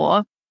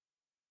before,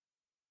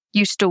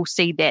 you still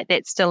see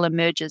that still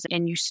emerges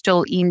and you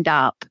still end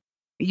up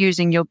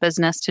using your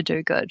business to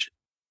do good.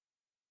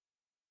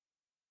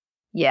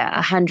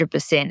 Yeah,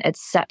 100%.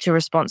 It's such a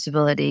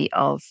responsibility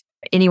of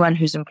anyone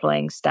who's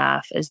employing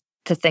staff is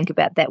to think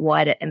about that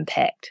wider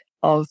impact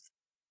of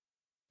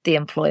the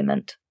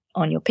employment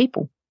on your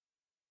people.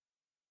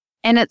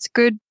 And it's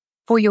good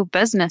for your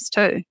business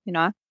too,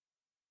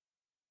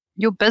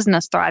 Your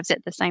business thrives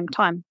at the same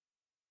time.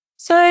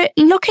 So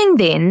looking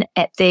then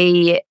at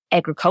the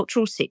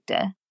agricultural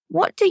sector,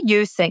 what do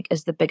you think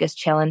is the biggest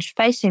challenge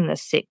facing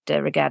this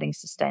sector regarding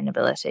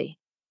sustainability?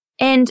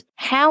 And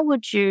how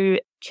would you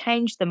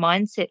change the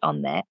mindset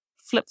on that,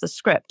 flip the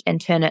script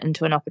and turn it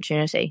into an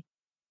opportunity?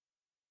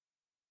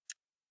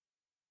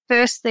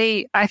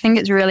 Firstly, I think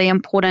it's really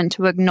important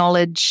to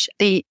acknowledge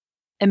the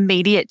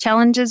immediate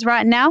challenges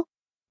right now: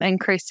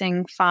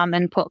 increasing farm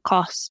input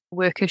costs,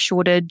 worker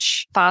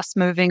shortage,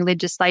 fast-moving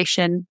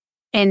legislation,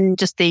 and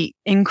just the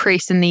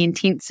increase in the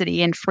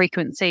intensity and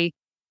frequency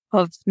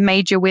of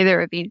major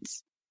weather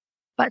events.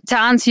 But to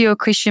answer your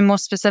question more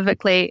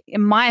specifically,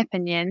 in my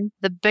opinion,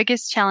 the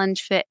biggest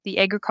challenge for the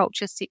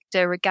agriculture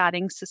sector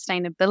regarding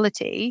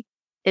sustainability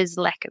is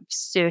lack of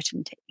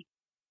certainty,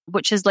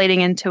 which is leading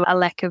into a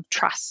lack of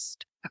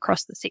trust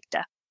across the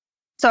sector.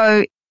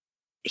 So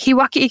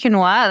Hiwaki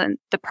Ikenoa,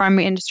 the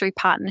Primary Industry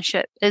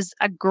Partnership, is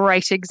a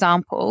great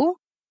example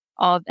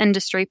of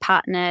industry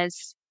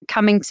partners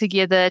coming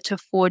together to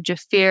forge a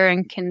fair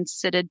and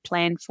considered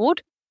plan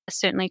forward. It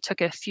certainly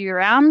took a few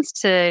rounds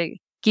to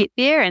get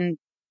there, and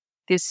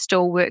there's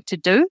still work to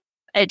do.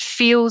 It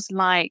feels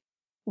like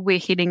we're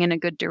heading in a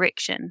good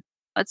direction.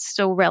 It's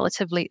still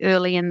relatively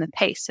early in the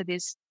piece, so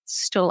there's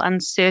still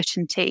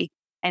uncertainty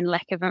and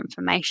lack of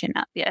information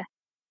out there.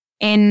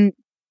 And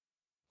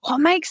what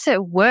makes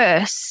it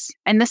worse,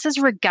 and this is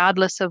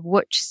regardless of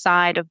which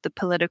side of the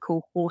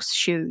political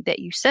horseshoe that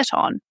you sit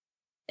on,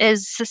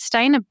 is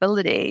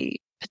sustainability,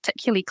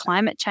 particularly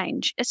climate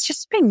change. It's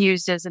just been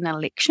used as an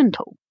election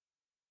tool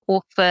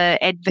or for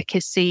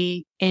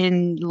advocacy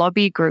in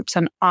lobby groups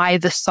on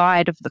either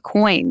side of the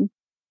coin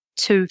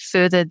to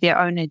further their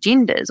own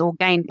agendas or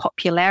gain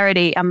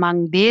popularity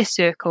among their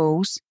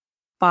circles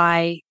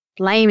by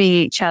blaming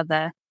each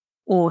other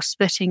or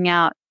spitting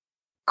out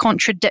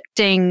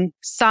contradicting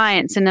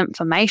science and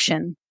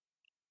information.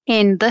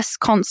 And this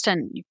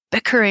constant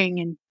bickering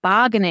and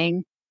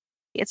bargaining,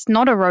 it's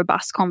not a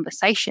robust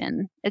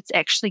conversation. It's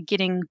actually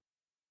getting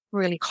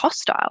really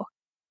hostile.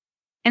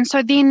 And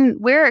so then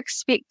we're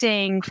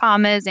expecting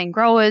farmers and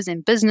growers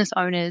and business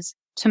owners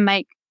to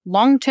make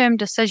long-term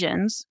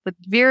decisions with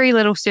very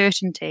little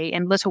certainty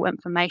and little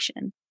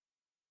information.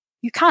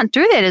 You can't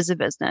do that as a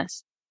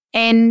business.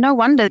 And no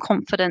wonder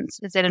confidence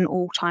is at an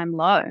all-time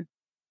low.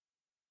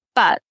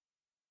 But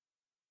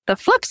the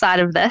flip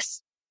side of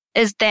this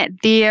is that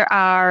there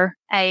are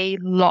a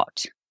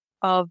lot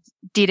of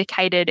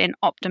dedicated and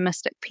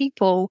optimistic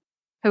people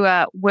who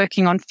are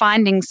working on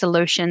finding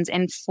solutions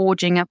and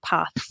forging a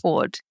path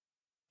forward.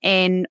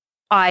 And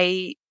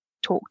I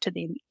talk to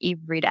them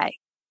every day.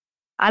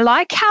 I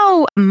like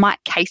how Mike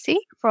Casey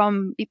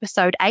from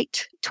episode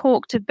 8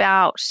 talked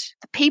about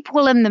the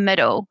people in the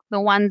middle,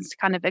 the ones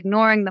kind of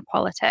ignoring the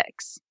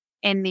politics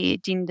and the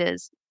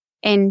agendas,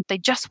 and they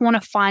just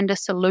want to find a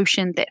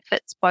solution that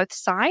fits both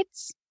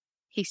sides.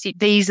 He said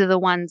these are the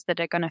ones that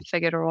are going to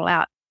figure it all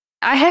out.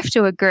 I have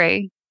to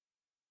agree.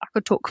 I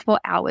could talk for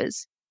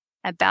hours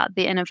about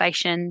the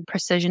innovation,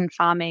 precision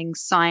farming,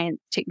 science,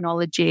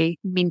 technology,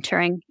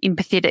 mentoring,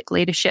 empathetic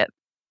leadership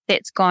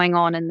that's going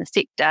on in the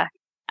sector.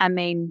 I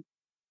mean,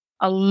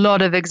 a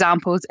lot of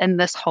examples in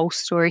this whole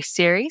story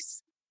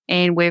series,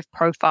 and we've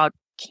profiled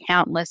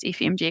countless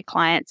FMG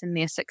clients and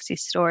their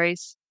success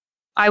stories.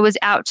 I was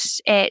out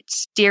at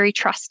Dairy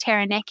Trust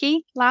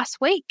Taranaki last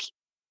week.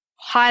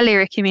 Highly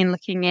recommend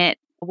looking at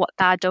what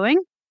they're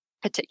doing,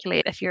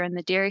 particularly if you're in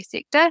the dairy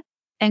sector.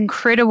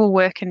 Incredible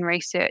work and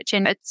research,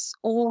 and it's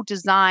all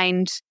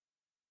designed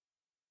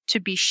to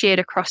be shared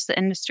across the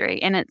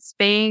industry, and it's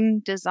being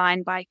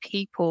designed by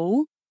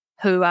people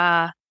who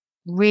are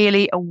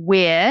really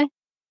aware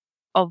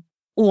of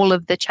all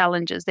of the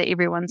challenges that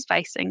everyone's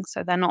facing.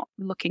 So they're not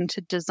looking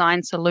to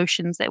design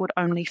solutions that would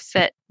only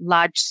fit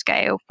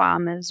large-scale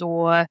farmers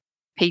or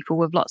people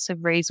with lots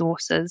of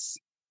resources.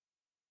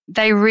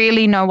 They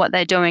really know what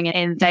they're doing,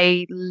 and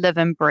they live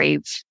and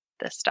breathe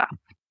this stuff.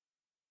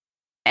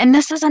 And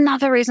this is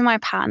another reason why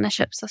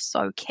partnerships are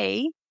so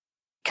key,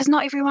 because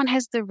not everyone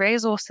has the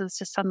resources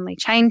to suddenly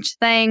change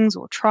things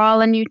or trial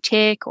a new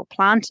tech or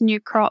plant a new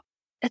crop.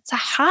 It's a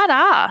hard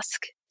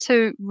ask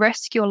to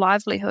risk your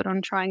livelihood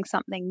on trying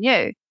something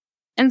new.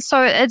 And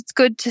so it's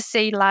good to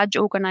see large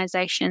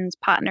organizations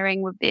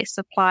partnering with their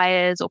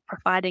suppliers or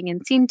providing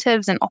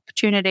incentives and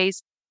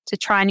opportunities to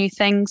try new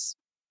things.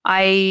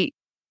 I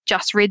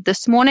just read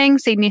this morning,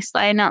 see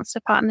Nestle announced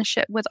a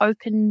partnership with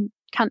Open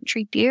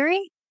Country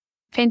Dairy.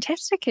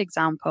 Fantastic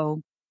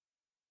example.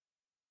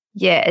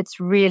 Yeah, it's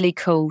really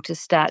cool to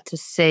start to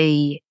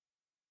see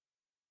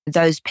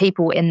those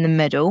people in the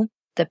middle,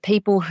 the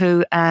people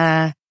who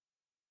are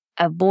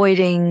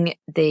avoiding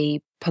the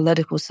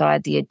political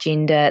side, the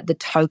agenda, the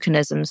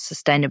tokenism,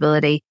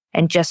 sustainability,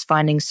 and just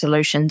finding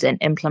solutions and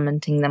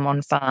implementing them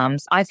on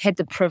farms. I've had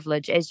the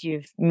privilege, as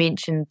you've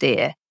mentioned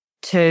there,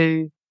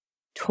 to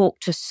talk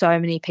to so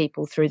many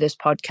people through this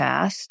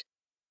podcast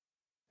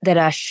that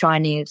are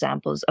shining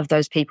examples of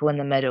those people in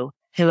the middle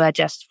who are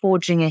just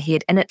forging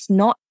ahead. And it's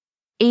not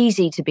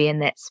easy to be in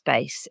that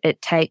space.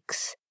 It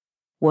takes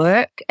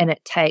work and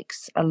it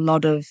takes a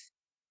lot of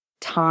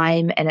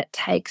time and it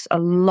takes a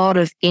lot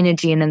of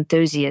energy and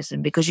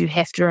enthusiasm because you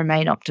have to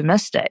remain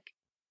optimistic.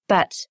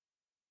 But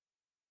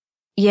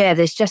yeah,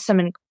 there's just some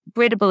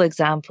incredible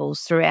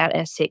examples throughout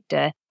our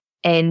sector,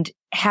 and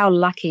how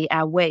lucky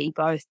are we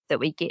both that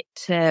we get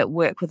to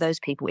work with those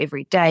people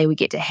every day, we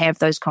get to have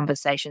those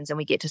conversations and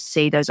we get to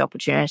see those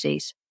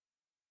opportunities.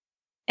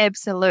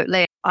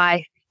 Absolutely.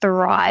 I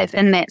thrive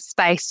in that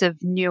space of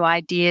new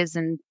ideas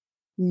and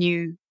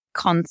new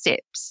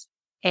concepts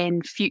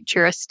and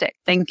futuristic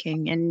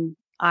thinking. And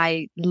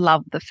I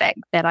love the fact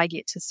that I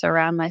get to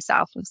surround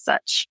myself with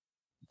such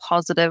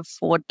positive,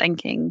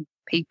 forward-thinking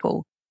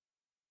people.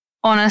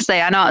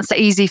 Honestly, I know it's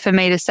easy for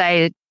me to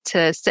say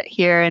to sit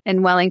here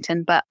in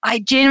Wellington, but I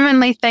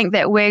genuinely think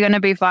that we're going to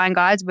be fine,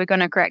 guys. We're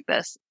going to crack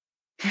this.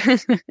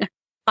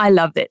 I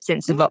love that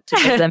sense of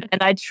optimism.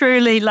 And I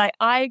truly,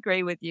 I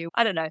agree with you.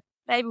 I don't know,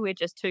 maybe we're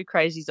just two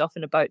crazies off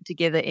in a boat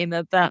together,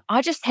 Emma, but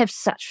I just have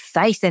such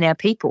faith in our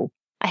people.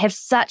 I have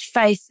such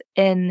faith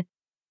in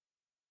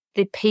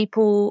the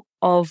people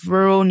of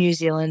rural New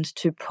Zealand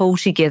to pull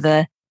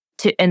together,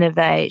 to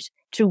innovate,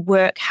 to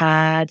work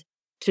hard,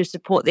 to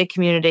support their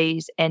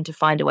communities and to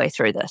find a way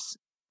through this.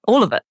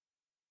 All of it.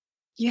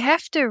 You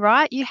have to,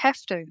 right? You have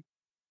to.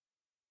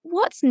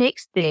 What's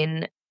next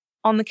then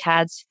on the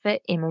cards for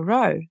Emma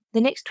Rowe?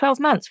 The next 12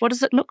 months, what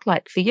does it look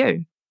like for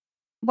you?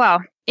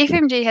 Well,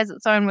 FMG has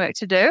its own work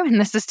to do in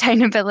the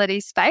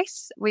sustainability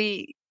space.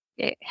 We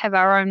have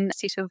our own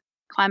set of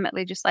climate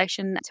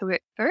legislation to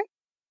work through.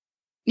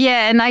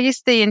 Yeah, and I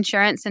guess the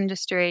insurance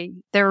industry,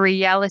 the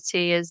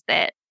reality is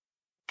that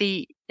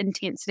the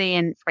intensity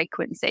and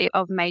frequency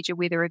of major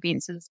weather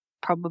events is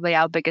probably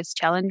our biggest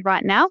challenge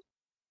right now.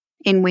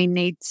 And we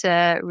need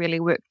to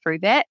really work through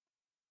that.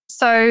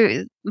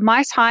 So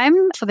my time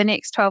for the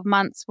next 12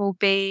 months will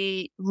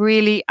be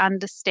really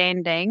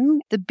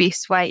understanding the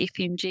best way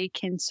FMG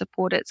can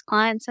support its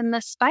clients in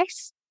this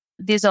space.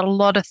 There's a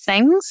lot of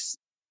things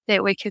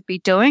that we could be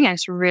doing. I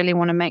just really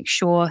want to make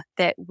sure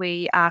that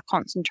we are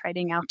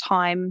concentrating our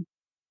time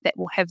that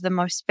will have the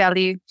most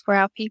value for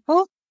our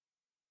people.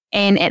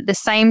 And at the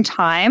same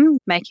time,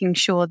 making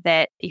sure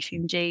that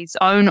FMG's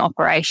own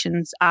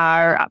operations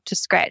are up to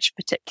scratch,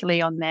 particularly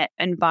on that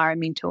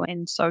environmental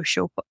and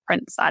social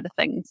footprint side of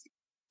things.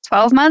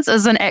 12 months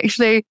isn't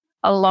actually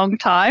a long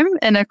time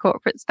in a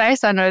corporate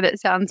space. I know that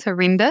sounds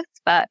horrendous,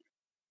 but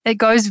it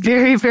goes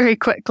very, very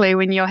quickly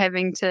when you're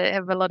having to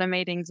have a lot of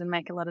meetings and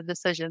make a lot of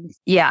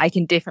decisions. Yeah, I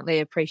can definitely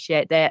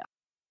appreciate that.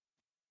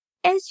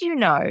 As you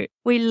know,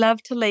 we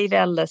love to leave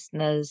our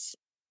listeners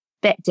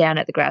back down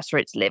at the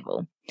grassroots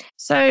level.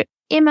 So,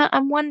 Emma,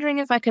 I'm wondering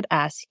if I could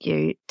ask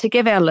you to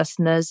give our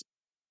listeners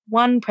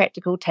one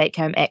practical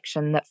take-home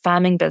action that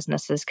farming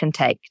businesses can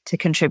take to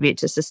contribute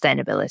to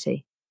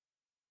sustainability.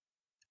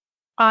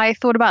 I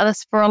thought about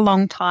this for a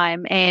long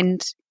time,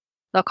 and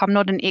look, I'm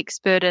not an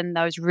expert in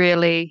those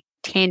really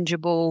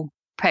tangible,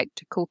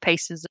 practical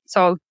pieces,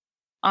 so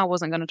I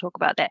wasn't going to talk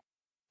about that.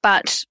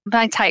 But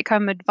my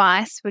take-home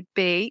advice would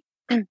be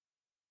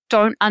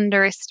don't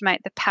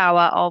underestimate the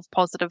power of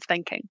positive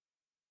thinking.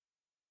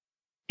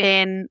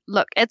 And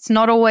look, it's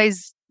not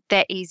always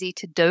that easy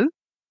to do,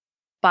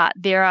 but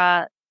there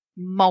are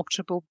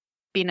multiple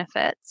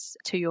benefits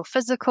to your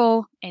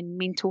physical and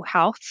mental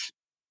health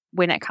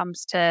when it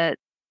comes to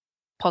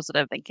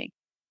positive thinking.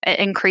 It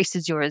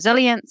increases your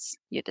resilience,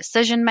 your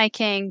decision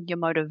making, your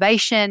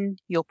motivation,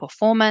 your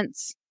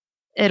performance.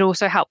 It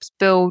also helps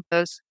build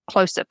those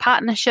closer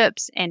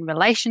partnerships and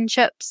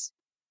relationships.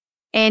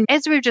 And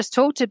as we've just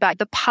talked about,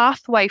 the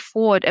pathway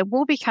forward, it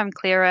will become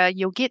clearer.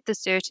 You'll get the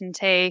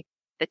certainty.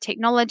 The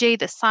technology,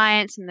 the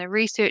science, and the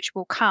research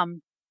will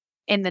come,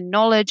 and the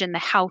knowledge and the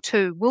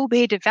how-to will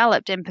be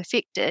developed and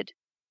perfected.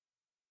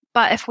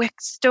 But if we're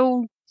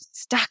still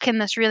stuck in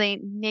this really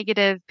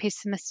negative,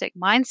 pessimistic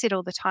mindset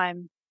all the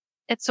time,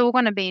 it's all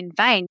going to be in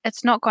vain.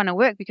 It's not going to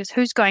work because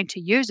who's going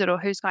to use it or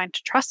who's going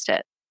to trust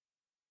it?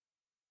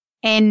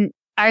 And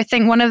I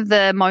think one of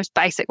the most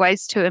basic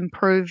ways to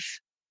improve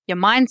your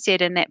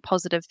mindset in that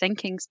positive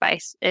thinking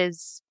space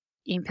is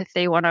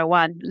empathy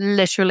 101,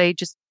 literally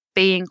just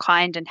being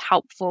kind and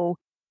helpful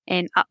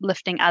and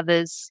uplifting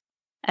others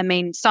I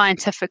mean,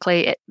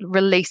 scientifically, it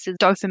releases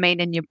dopamine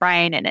in your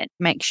brain and it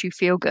makes you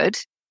feel good.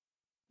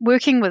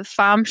 Working with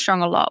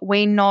Farmstrong a lot,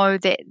 we know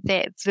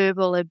that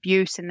verbal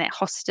abuse and that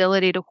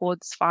hostility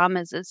towards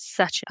farmers is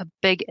such a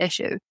big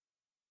issue.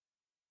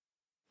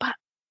 But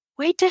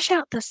we dish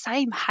out the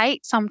same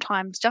hate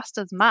sometimes just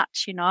as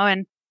much,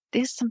 and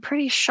there's some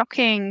pretty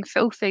shocking,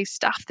 filthy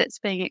stuff that's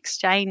being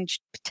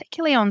exchanged,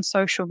 particularly on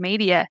social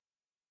media.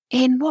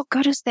 And what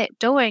good is that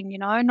doing?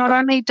 Not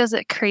only does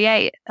it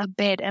create a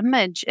bad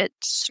image, it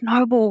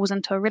snowballs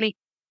into a really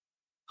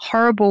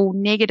horrible,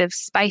 negative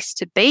space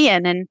to be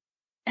in. And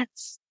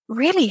it's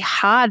really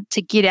hard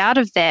to get out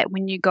of that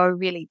when you go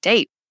really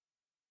deep.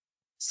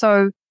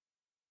 So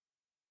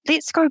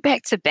let's go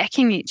back to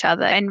backing each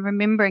other and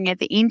remembering at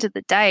the end of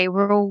the day,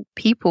 we're all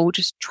people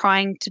just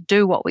trying to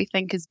do what we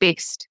think is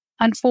best.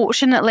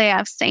 Unfortunately,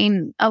 I've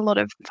seen a lot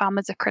of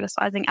farmers are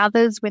criticizing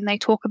others when they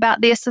talk about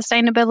their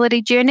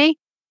sustainability journey.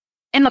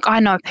 And look, I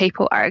know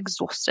people are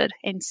exhausted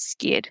and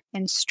scared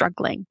and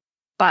struggling,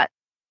 but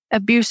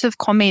abusive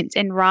comments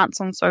and rants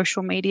on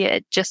social media,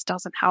 it just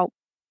doesn't help.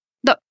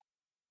 Look,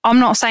 I'm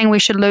not saying we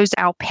should lose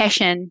our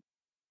passion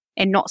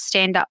and not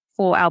stand up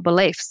for our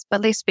beliefs,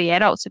 but let's be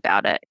adults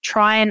about it.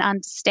 Try and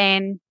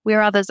understand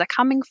where others are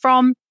coming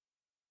from.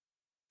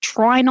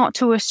 Try not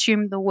to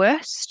assume the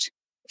worst.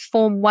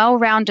 Form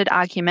well-rounded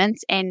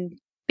arguments and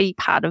be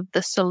part of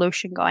the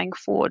solution going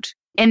forward.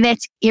 And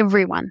that's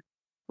everyone,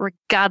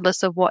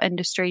 regardless of what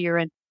industry you're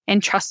in.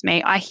 And trust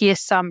me, I hear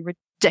some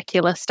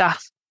ridiculous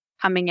stuff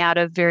coming out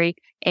of very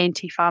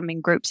anti-farming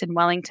groups in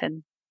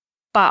Wellington.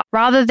 But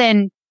rather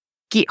than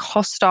get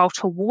hostile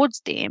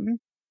towards them,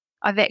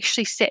 I've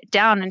actually sat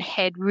down and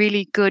had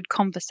really good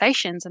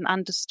conversations and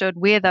understood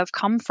where they've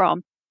come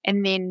from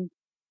and then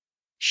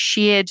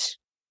shared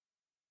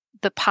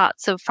the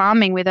parts of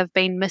farming where they've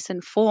been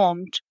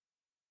misinformed,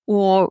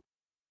 or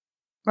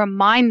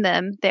remind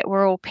them that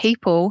we're all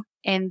people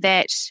and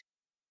that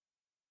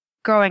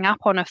growing up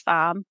on a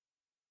farm,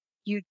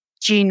 you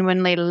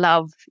genuinely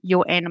love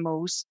your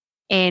animals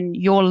and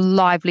your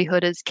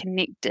livelihood is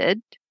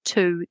connected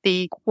to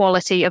the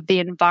quality of the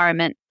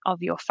environment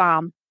of your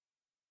farm.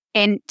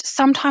 And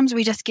sometimes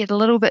we just get a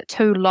little bit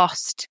too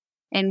lost,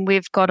 and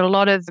we've got a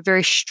lot of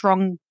very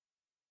strong,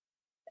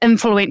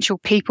 influential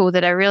people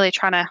that are really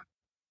trying to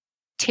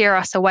tear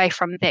us away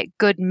from that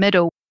good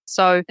middle.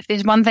 So if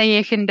there's one thing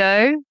you can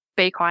do,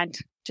 be kind.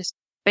 Just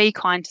be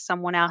kind to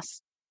someone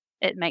else.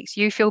 It makes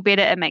you feel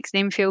better. It makes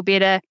them feel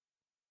better.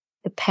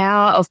 The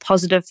power of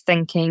positive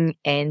thinking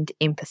and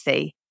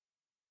empathy.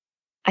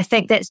 I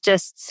think that's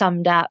just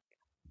summed up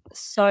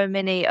so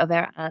many of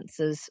our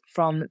answers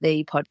from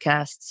the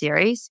podcast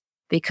series,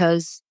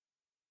 because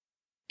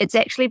it's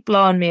actually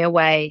blown me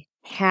away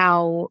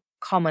how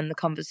common the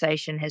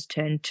conversation has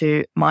turned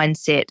to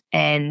mindset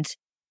and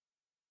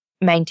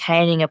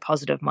maintaining a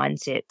positive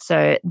mindset.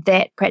 So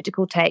that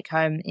practical take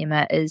home,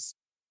 Emma, is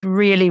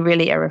really,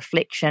 really a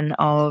reflection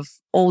of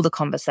all the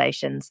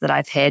conversations that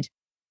I've had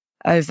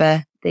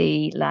over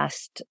the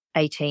last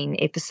 18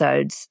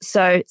 episodes.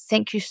 So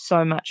thank you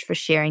so much for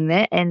sharing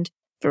that and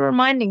for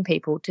reminding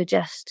people to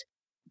just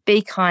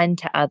be kind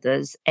to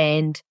others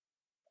and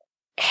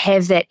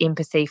have that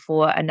empathy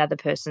for another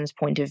person's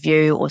point of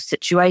view or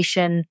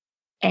situation,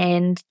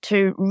 and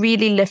to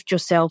really lift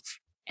yourself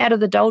out of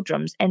the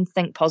doldrums and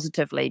think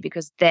positively,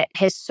 because that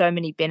has so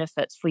many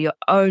benefits for your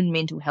own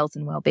mental health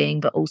and well-being,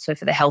 but also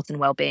for the health and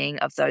well-being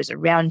of those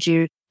around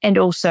you, and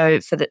also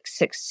for the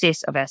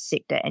success of our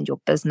sector and your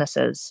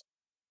businesses.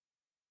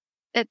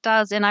 It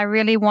does. And I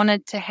really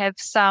wanted to have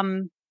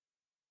some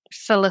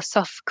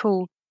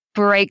philosophical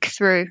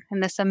breakthrough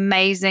and this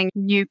amazing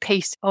new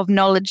piece of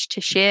knowledge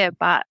to share.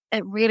 But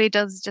it really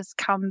does just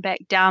come back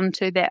down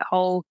to that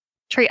whole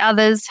treat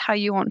others how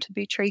you want to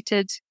be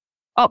treated.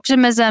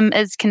 Optimism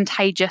is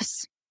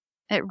contagious.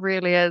 It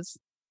really is.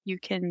 You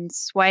can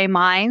sway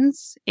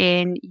minds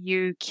and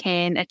you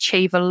can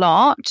achieve a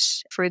lot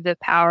through the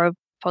power of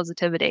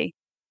positivity.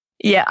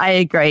 Yeah, I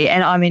agree.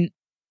 And I mean,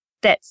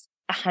 that's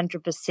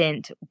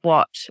 100%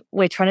 what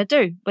we're trying to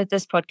do with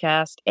this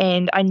podcast.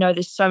 And I know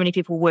there's so many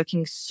people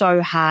working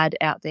so hard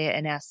out there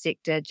in our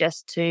sector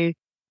just to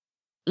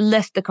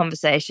lift the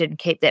conversation,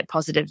 keep that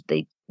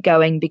positively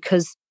going,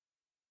 because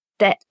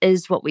that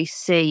is what we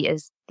see,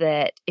 is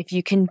that if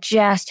you can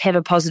just have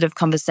a positive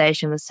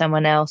conversation with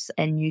someone else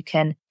and you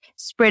can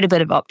spread a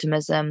bit of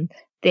optimism,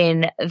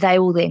 then they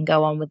will then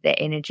go on with that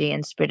energy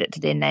and spread it to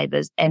their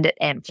neighbours, and it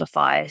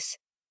amplifies.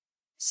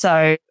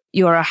 So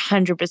you're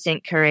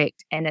 100%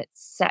 correct, and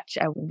it's such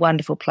a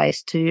wonderful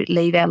place to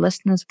leave our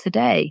listeners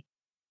today.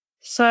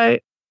 So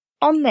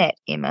on that,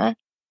 Emma,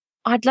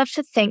 I'd love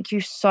to thank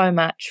you so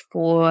much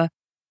for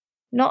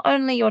not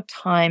only your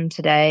time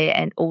today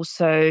and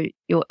also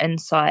your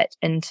insight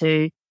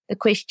into the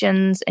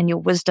questions and your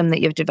wisdom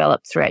that you've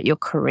developed throughout your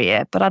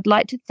career, but I'd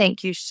like to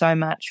thank you so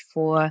much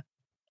for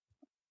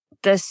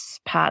this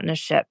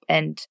partnership,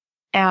 and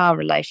our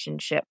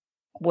relationship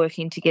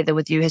working together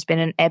with you has been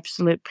an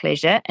absolute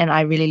pleasure, and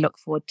I really look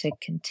forward to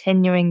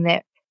continuing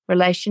that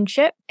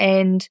relationship.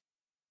 And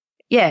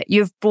yeah,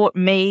 you've brought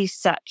me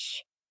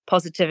such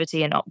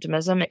positivity and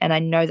optimism, and I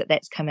know that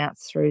that's come out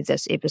through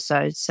this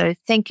episode. So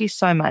thank you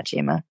so much,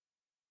 Emma.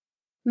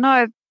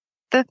 No,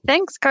 the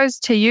thanks goes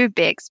to you,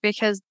 Bex,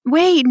 because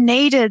we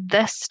needed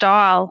this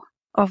style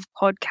of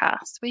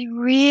podcast. We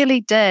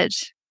really did.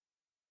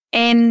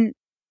 And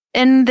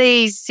in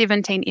these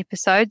 17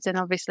 episodes, and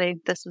obviously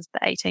this is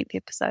the 18th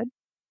episode,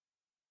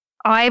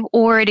 I've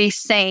already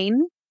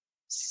seen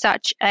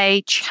such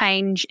a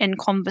change in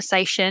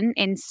conversation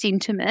and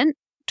sentiment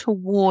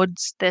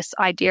towards this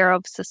idea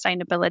of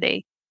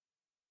sustainability.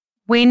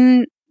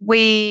 When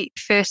we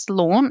first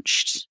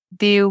launched,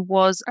 there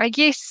was, I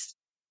guess,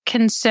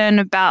 concern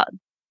about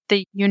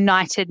the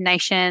United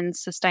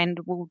Nations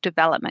Sustainable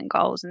Development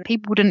Goals, and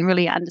people didn't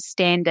really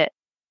understand it.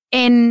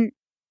 And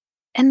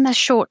in the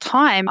short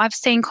time, I've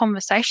seen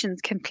conversations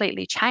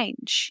completely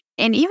change.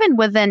 And even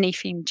within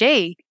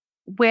FMG,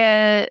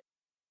 we're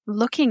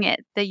looking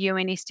at the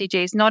UN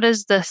SDGs not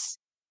as this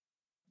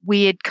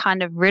weird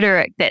kind of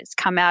rhetoric that's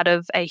come out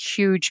of a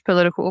huge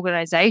political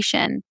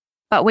organization,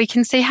 but we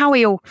can see how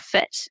we all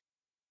fit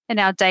in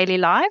our daily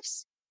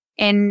lives.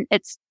 And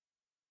it's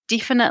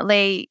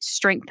definitely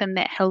strengthened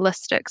that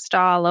holistic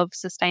style of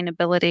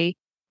sustainability,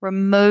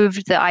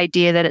 removed the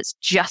idea that it's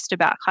just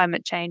about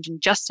climate change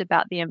and just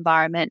about the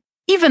environment,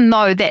 even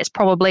though that's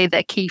probably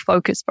the key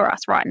focus for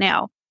us right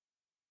now.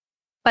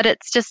 But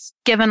it's just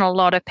given a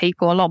lot of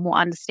people a lot more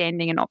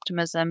understanding and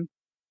optimism.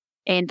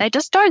 And they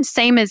just don't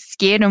seem as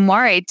scared and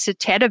worried to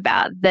chat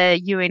about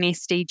the UN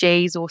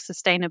SDGs or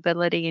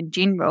sustainability in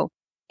general.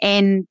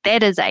 And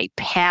that is a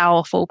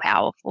powerful,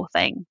 powerful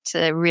thing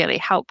to really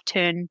help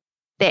turn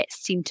that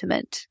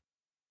sentiment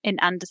and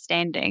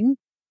understanding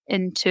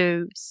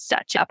into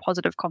such a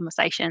positive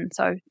conversation.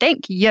 So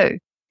thank you.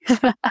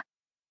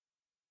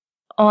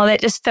 Oh, that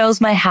just fills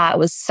my heart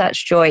with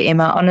such joy,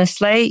 Emma.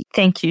 Honestly,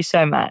 thank you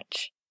so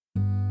much.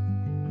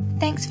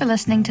 Thanks for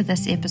listening to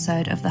this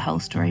episode of the Whole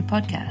Story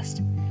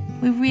podcast.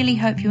 We really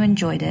hope you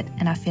enjoyed it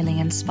and are feeling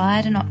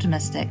inspired and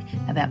optimistic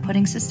about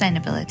putting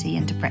sustainability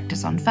into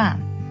practice on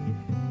farm.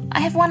 I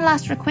have one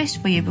last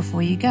request for you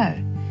before you go.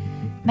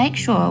 Make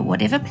sure,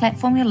 whatever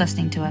platform you're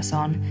listening to us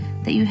on,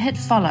 that you hit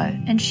follow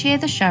and share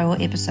the show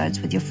or episodes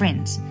with your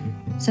friends,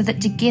 so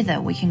that together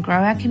we can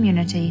grow our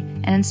community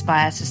and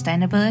inspire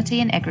sustainability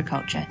in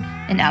agriculture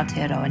in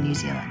Aotearoa, New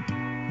Zealand.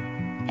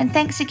 And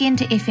thanks again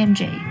to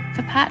FMG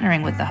for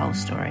partnering with The Whole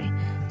Story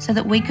so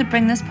that we could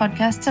bring this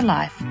podcast to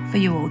life for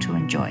you all to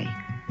enjoy.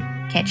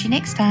 Catch you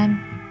next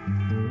time.